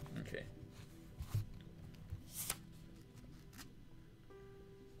 Okay.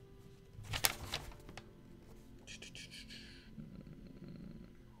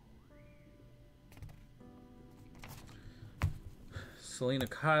 Selena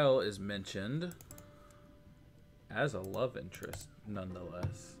Kyle is mentioned as a love interest,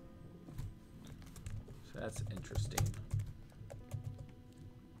 nonetheless. So that's interesting.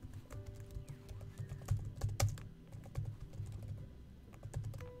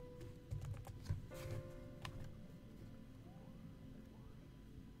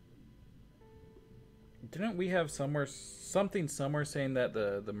 Didn't we have somewhere somewhere saying that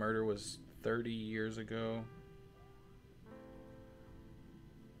the murder was 30 years ago?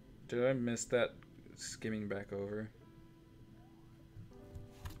 Did I miss that skimming back over?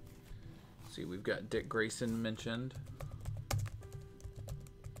 Let's see, we've got Dick Grayson mentioned.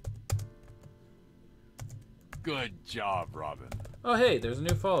 Good job, Robin. Oh, hey, there's a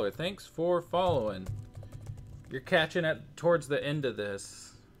new follower. Thanks for following. You're catching it towards the end of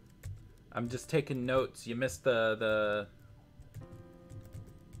this. I'm just taking notes. You missed you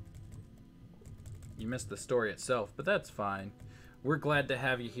missed the story itself, but that's fine. We're glad to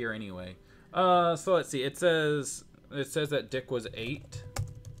have you here anyway. So let's see. It says that Dick was 8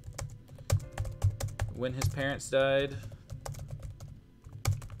 when his parents died.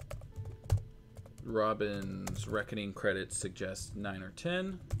 Robin's reckoning credits suggest 9 or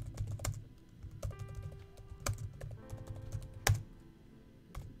 10.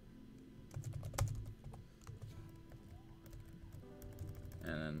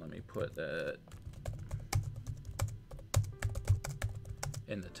 And let me put that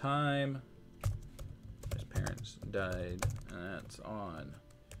in the time. His parents died, and that's on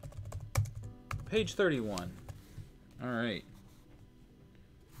page 31. All right.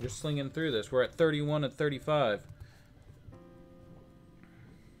 You're slinging through this. We're at 31 and 35.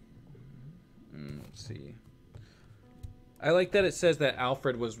 Let's see. I like that it says that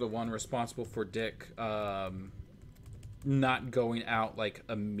Alfred was the one responsible for Dick not going out like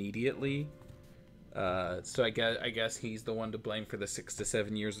immediately. So I guess he's the one to blame for the 6 to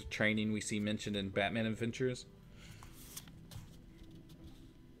 7 years of training we see mentioned in Batman Adventures.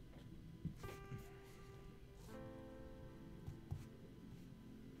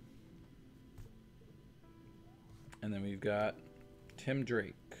 And then we've got Tim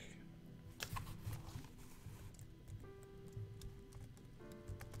Drake.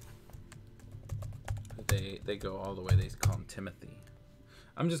 They go all the way. They call him Timothy.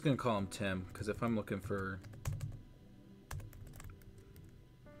 I'm just gonna call him Tim because if I'm looking for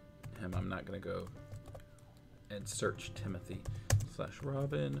him, I'm not gonna go and search Timothy /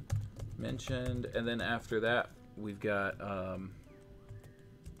 Robin mentioned, and then after that we've got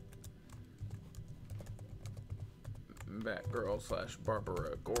Batgirl /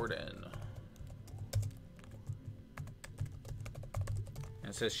 Barbara Gordon.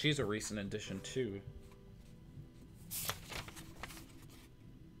 And it says she's a recent addition too.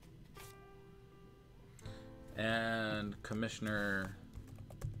 And Commissioner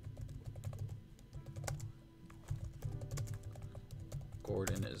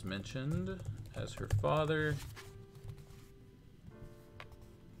Gordon is mentioned as her father.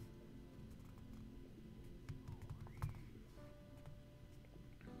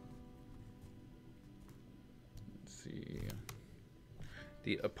 Let's see.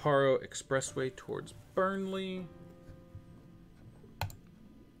 The Aparo Expressway towards Burnley.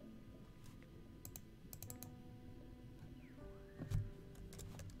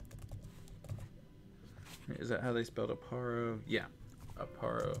 Is that how they spelled Aparo? Yeah,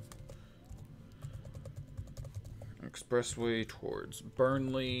 Aparo. Expressway towards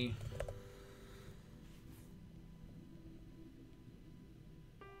Burnley.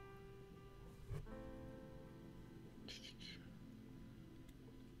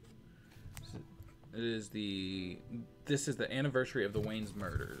 This is the anniversary of the Wayne's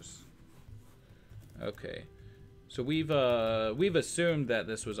murders. Okay. So we've assumed that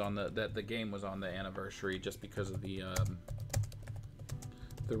this was on the game was on the anniversary just because of the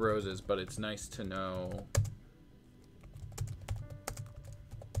roses, but it's nice to know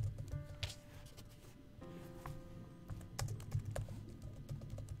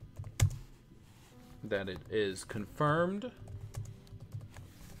that it is confirmed.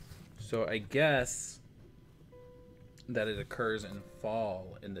 So I guess that it occurs in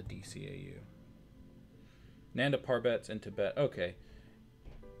fall in the DCAU. Nanda Parbat's in Tibet. Okay.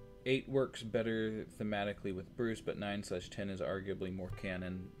 8 works better thematically with Bruce, but 9/10 is arguably more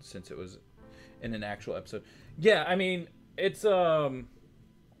canon since it was in an actual episode. Yeah, I mean, it's like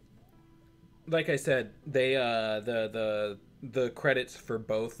I said, they the credits for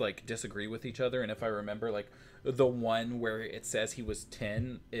both like disagree with each other, and if I remember, like the one where it says he was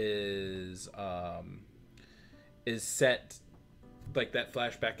 10 is set, like that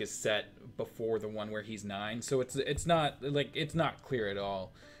flashback is set before the one where he's 9, so it's not clear at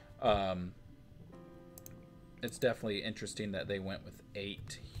all. It's definitely interesting that they went with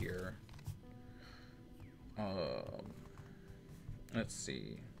 8 here. Let's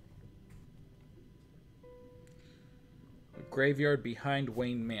see. Graveyard behind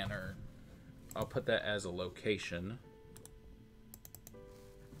Wayne Manor. I'll put that as a location.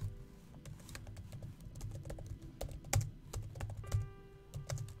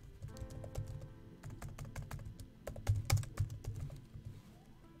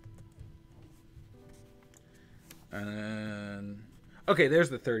 And okay, there's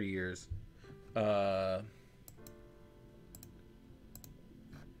the 30 years. Let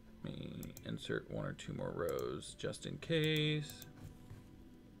me insert 1 or 2 more rows just in case.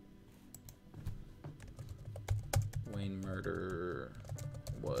 Wayne murder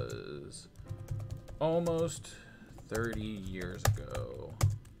was almost 30 years ago.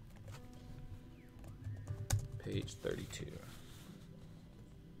 Page 32.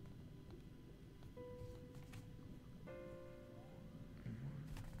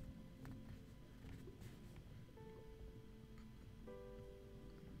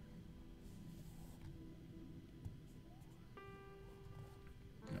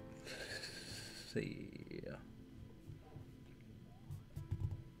 See.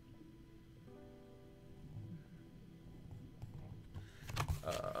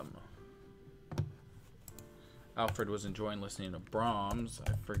 Alfred was enjoying listening to Brahms.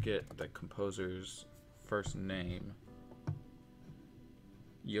 I forget the composer's first name.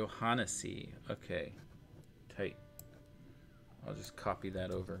 Johannesy. Okay. Tight. I'll just copy that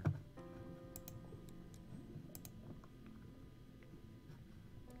over.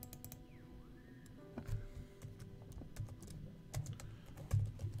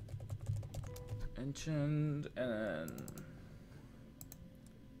 Mentioned, and then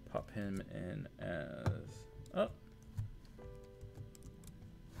pop him in as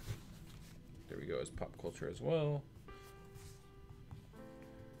there we go, as pop culture as well.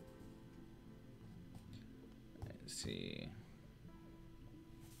 Let's see.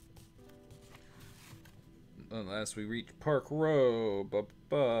 Unless we reach Park Row,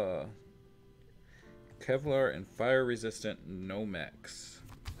 Kevlar and fire resistant Nomex.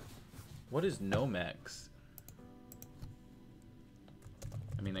 What is Nomex?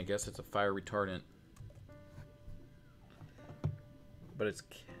 I mean, I guess it's a fire retardant, but it's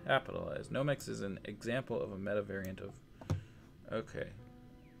capitalized. Nomex is an example of a meta variant of. Okay,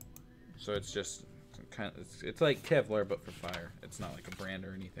 so it's just kind of it's like Kevlar but for fire. It's not like a brand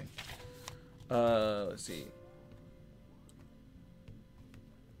or anything. Let's see.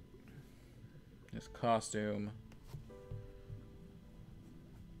 This costume.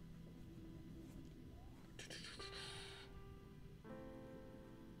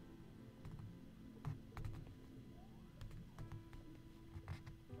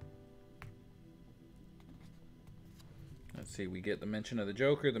 Let's see, we get the mention of the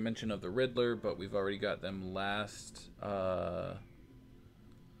Joker, the mention of the Riddler, but we've already got them last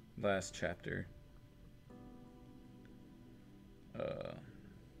chapter.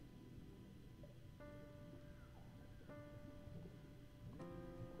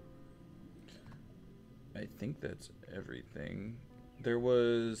 I think that's everything. There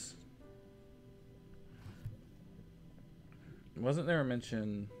wasn't there a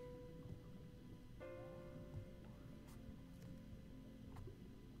mention?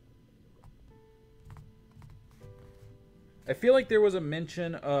 I feel like there was a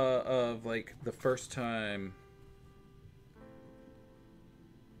mention of like the first time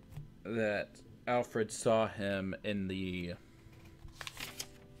that Alfred saw him in the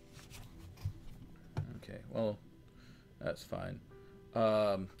well, that's fine.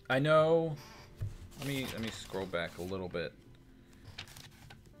 I know. Let me scroll back a little bit,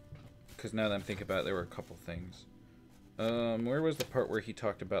 because now that I'm thinking about it, there were a couple things. Where was the part where he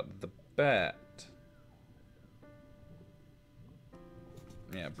talked about the bat?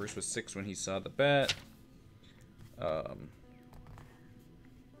 Yeah, Bruce was 6 when he saw the bat.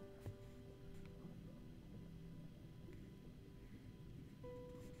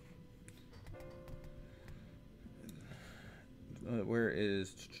 Where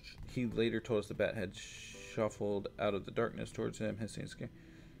is... He later told us the bat had shuffled out of the darkness towards him, hissing and scared.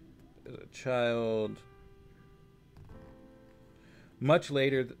 As a child... Much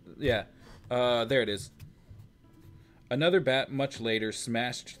later... Yeah, there it is. Another bat much later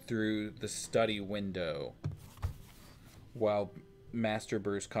smashed through the study window while Master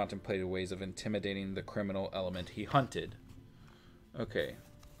Bruce contemplated ways of intimidating the criminal element he hunted. Okay.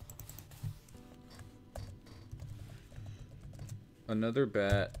 Another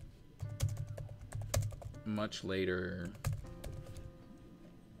bat much later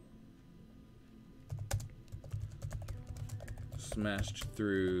smashed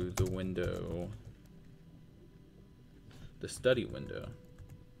through the window. The study window.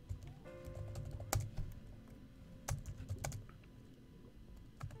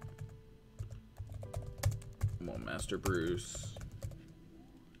 Well, Master Bruce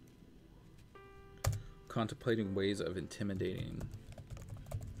contemplating ways of intimidating.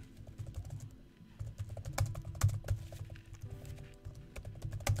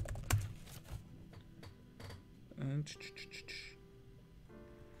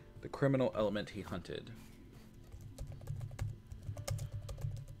 The criminal element he hunted.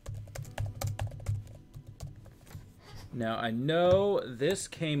 Now, I know this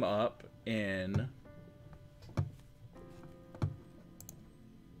came up in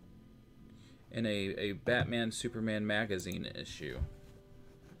a Batman Superman magazine issue.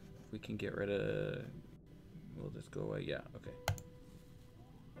 If we can get rid of... Will this go away? Yeah, okay.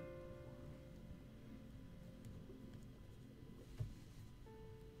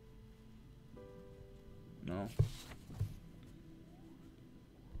 No.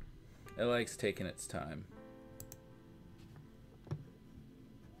 It likes taking its time.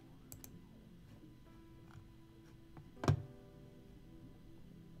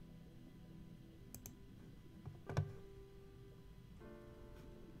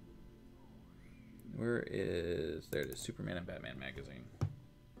 Where is... There it is. Superman and Batman magazine.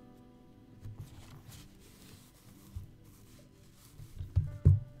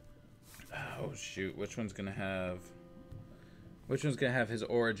 Oh, shoot. Which one's going to have... Which one's going to have his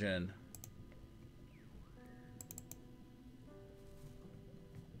origin?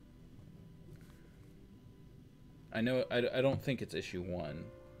 I know... I don't think it's issue 1.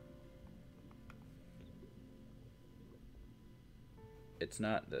 It's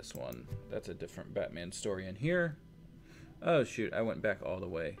not this one. That's a different Batman story in here. Oh, shoot. I went back all the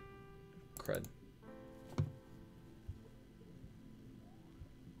way. Crud.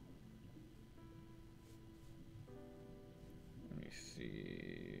 Let me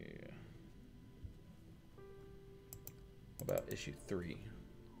see. What about issue 3?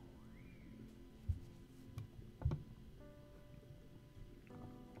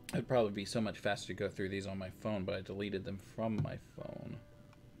 It'd probably be so much faster to go through these on my phone, but I deleted them from my phone.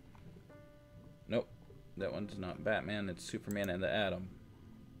 Nope. That one's not Batman, it's Superman and the Atom.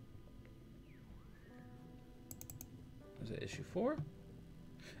 Is it issue 4?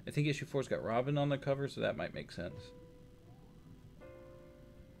 I think issue 4's got Robin on the cover, so that might make sense.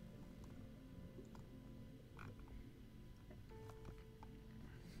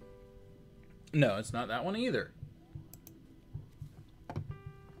 No, it's not that one either.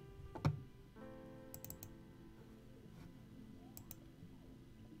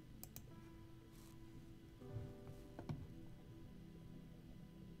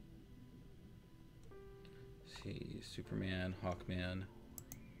 Superman, Hawkman.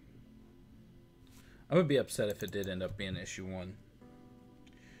 I would be upset if it did end up being issue 1.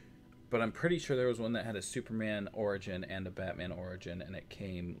 But I'm pretty sure there was one that had a Superman origin and a Batman origin, and it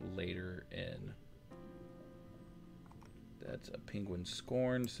came later in. That's a Penguin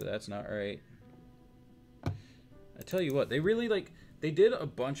Scorn, so that's not right. I tell you what, they really they did a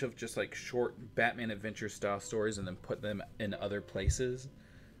bunch of just like short Batman adventure style stories and then put them in other places.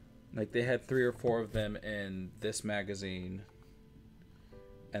 Like, they had 3 or 4 of them in this magazine.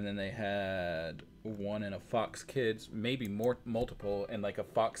 And then they had one in a Fox Kids. Maybe multiple. And, like, a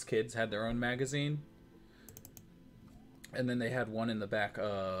Fox Kids had their own magazine. And then they had one in the back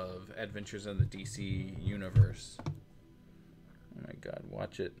of Adventures in the DC Universe. Oh, my God.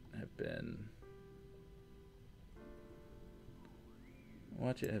 Watch it have been...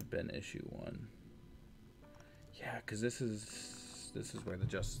 Watch it have been issue 1. Yeah, because this is where the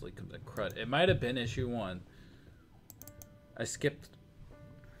Justice League comes in. Crud. It might have been issue 1. I skipped.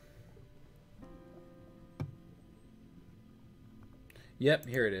 Yep,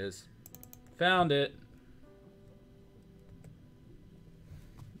 here it is. Found it.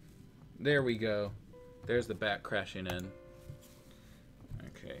 There we go. There's the bat crashing in.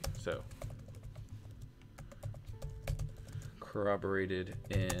 Okay, so corroborated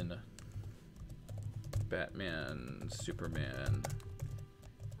in Batman Superman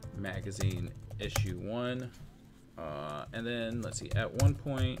magazine issue 1. And then let's see, at one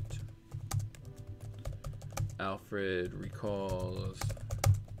point Alfred recalls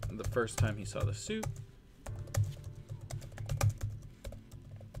the first time he saw the suit.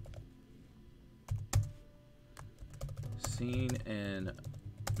 Scene and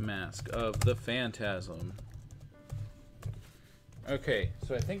mask of the Phantasm. Okay,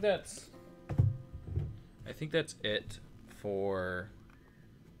 so I think that's it for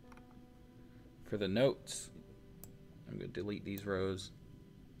the notes. I'm going to delete these rows.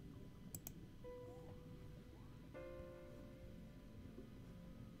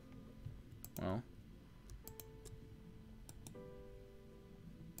 Well,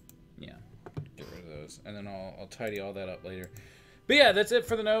 yeah, get rid of those, and then I'll tidy all that up later. But yeah, that's it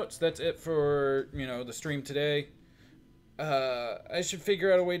for the notes. That's it for, you know, the stream today. I should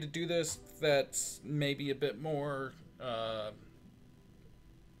figure out a way to do this that's maybe a bit more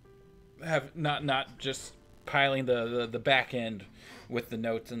have not just piling the back end with the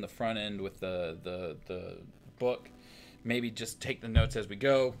notes and the front end with the book. Maybe just take the notes as we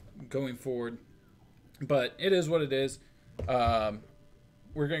go going forward. But it is what it is. We're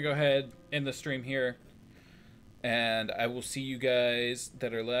gonna go ahead end the stream here, and I will see you guys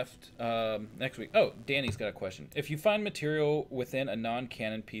that are left next week. Oh, Danny's got a question. If you find material within a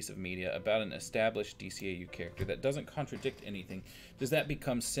non-canon piece of media about an established DCAU character that doesn't contradict anything, does that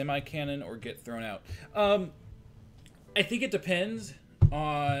become semi-canon or get thrown out? I think it depends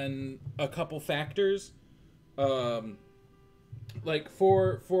on a couple factors. Like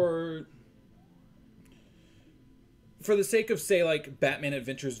for the sake of, say, like Batman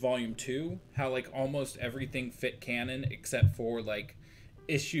Adventures Volume 2, how like almost everything fit canon except for like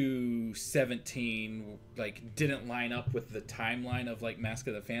issue 17 like didn't line up with the timeline of like Mask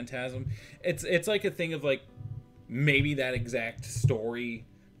of the Phantasm. It's like a thing of like maybe that exact story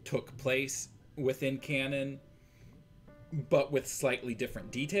took place within canon but with slightly different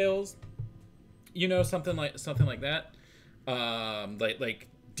details. You know, something like that. Like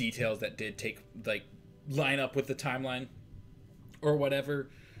details that did take like line up with the timeline or whatever,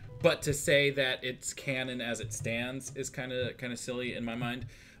 but to say that it's canon as it stands is kind of silly in my mind.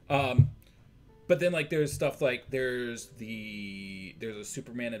 But then like there's stuff like there's a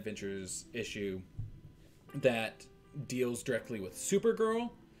Superman Adventures issue that deals directly with Supergirl,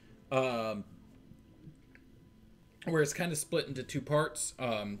 where it's kind of split into two parts.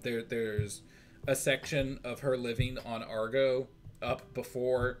 There's a section of her living on Argo up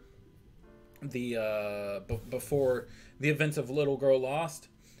before the events of Little Girl Lost,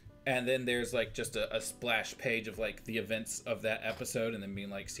 and then there's like just a splash page of like the events of that episode, and then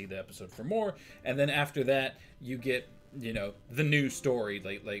being like, see the episode for more. And then after that you get, you know, the new story,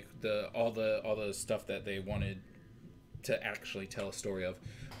 like all the stuff that they wanted to actually tell a story of.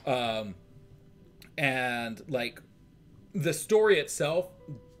 And like the story itself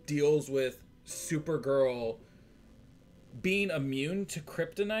deals with Supergirl being immune to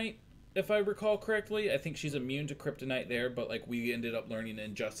kryptonite, if I recall correctly. I think she's immune to kryptonite there, but like we ended up learning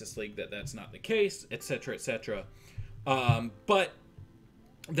in Justice League that that's not the case, etc., etc. But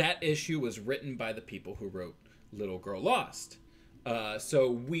that issue was written by the people who wrote Little Girl Lost.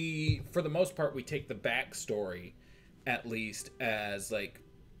 So we, for the most part, we take the backstory at least as like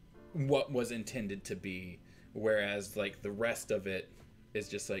what was intended to be, whereas like the rest of it is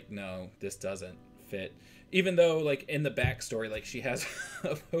just like, no, this doesn't fit. Even though like in the backstory, like she has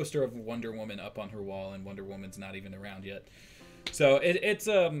a poster of Wonder Woman up on her wall, and Wonder Woman's not even around yet. So it's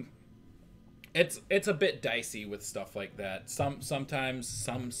a bit dicey with stuff like that. Sometimes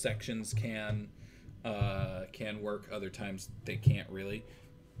some sections can work, other times they can't really.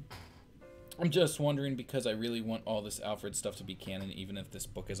 I'm just wondering because I really want all this Alfred stuff to be canon, even if this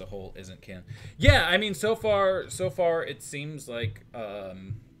book as a whole isn't canon. Yeah, I mean, so far it seems like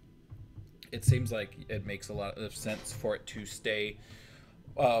it makes a lot of sense for it to stay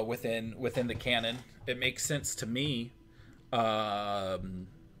within the canon. It makes sense to me for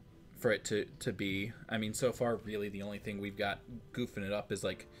it to be. I mean, so far, really, the only thing we've got goofing it up is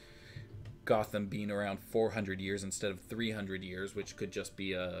like Gotham being around 400 years instead of 300 years, which could just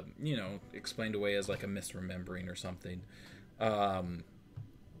be explained away as like a misremembering or something. And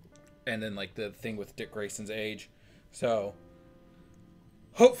then like the thing with Dick Grayson's age. So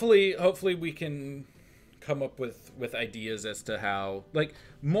hopefully we can come up with ideas as to how, like,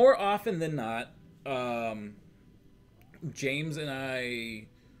 more often than not, James and I,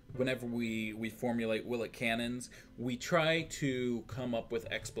 whenever we formulate Willet canons, we try to come up with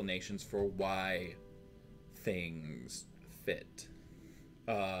explanations for why things fit,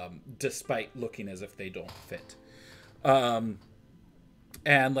 despite looking as if they don't fit. And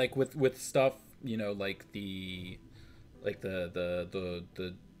like with stuff, like the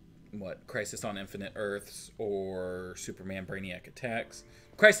what, Crisis on Infinite Earths or Superman Brainiac Attacks.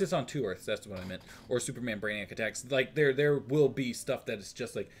 Crisis on Two Earths, that's what I meant. Or Superman Brainiac Attacks. Like there will be stuff that is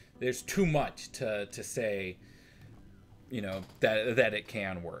just like there's too much to say, that it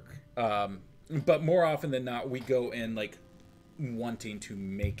can work. But more often than not, we go in like wanting to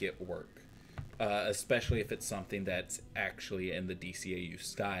make it work. Especially if it's something that's actually in the DCAU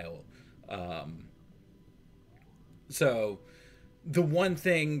style. So the one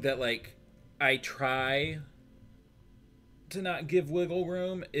thing that like I try to not give wiggle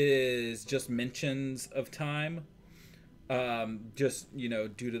room is just mentions of time. Just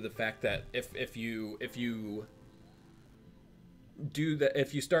due to the fact that if you do that,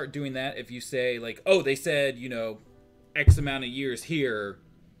 if you start doing that, if you say like, oh, they said X amount of years here,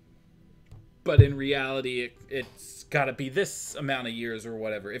 but in reality it's got to be this amount of years or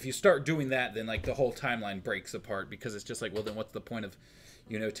whatever. If you start doing that, then like the whole timeline breaks apart, because it's just like, well, then what's the point of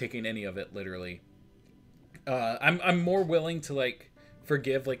taking any of it literally. I'm more willing to like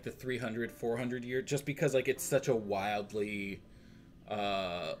forgive like the 300 400 year, just because like it's such a wildly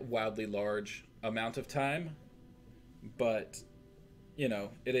large amount of time. But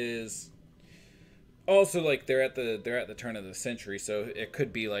it is also like they're at the turn of the century, so it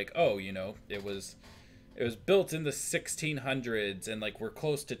could be like, oh, it was built in the 1600s and like we're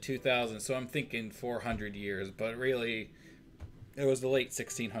close to 2000, so I'm thinking 400 years, but really it was the late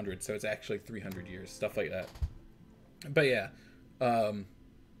 1600s, so it's actually 300 years, stuff like that. But yeah,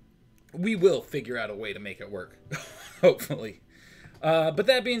 we will figure out a way to make it work, hopefully. But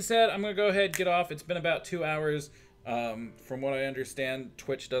that being said, I'm gonna go ahead and get off. It's been about 2 hours. From what I understand,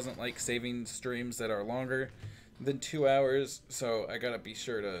 Twitch doesn't like saving streams that are longer than 2 hours, so I gotta be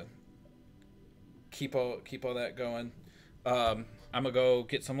sure to keep all that going. I'm gonna go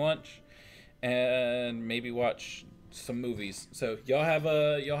get some lunch and maybe watch some movies. So y'all have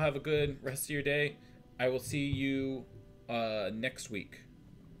a good rest of your day. I will see you next week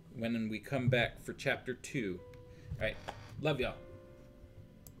when we come back for chapter 2. All right, love y'all.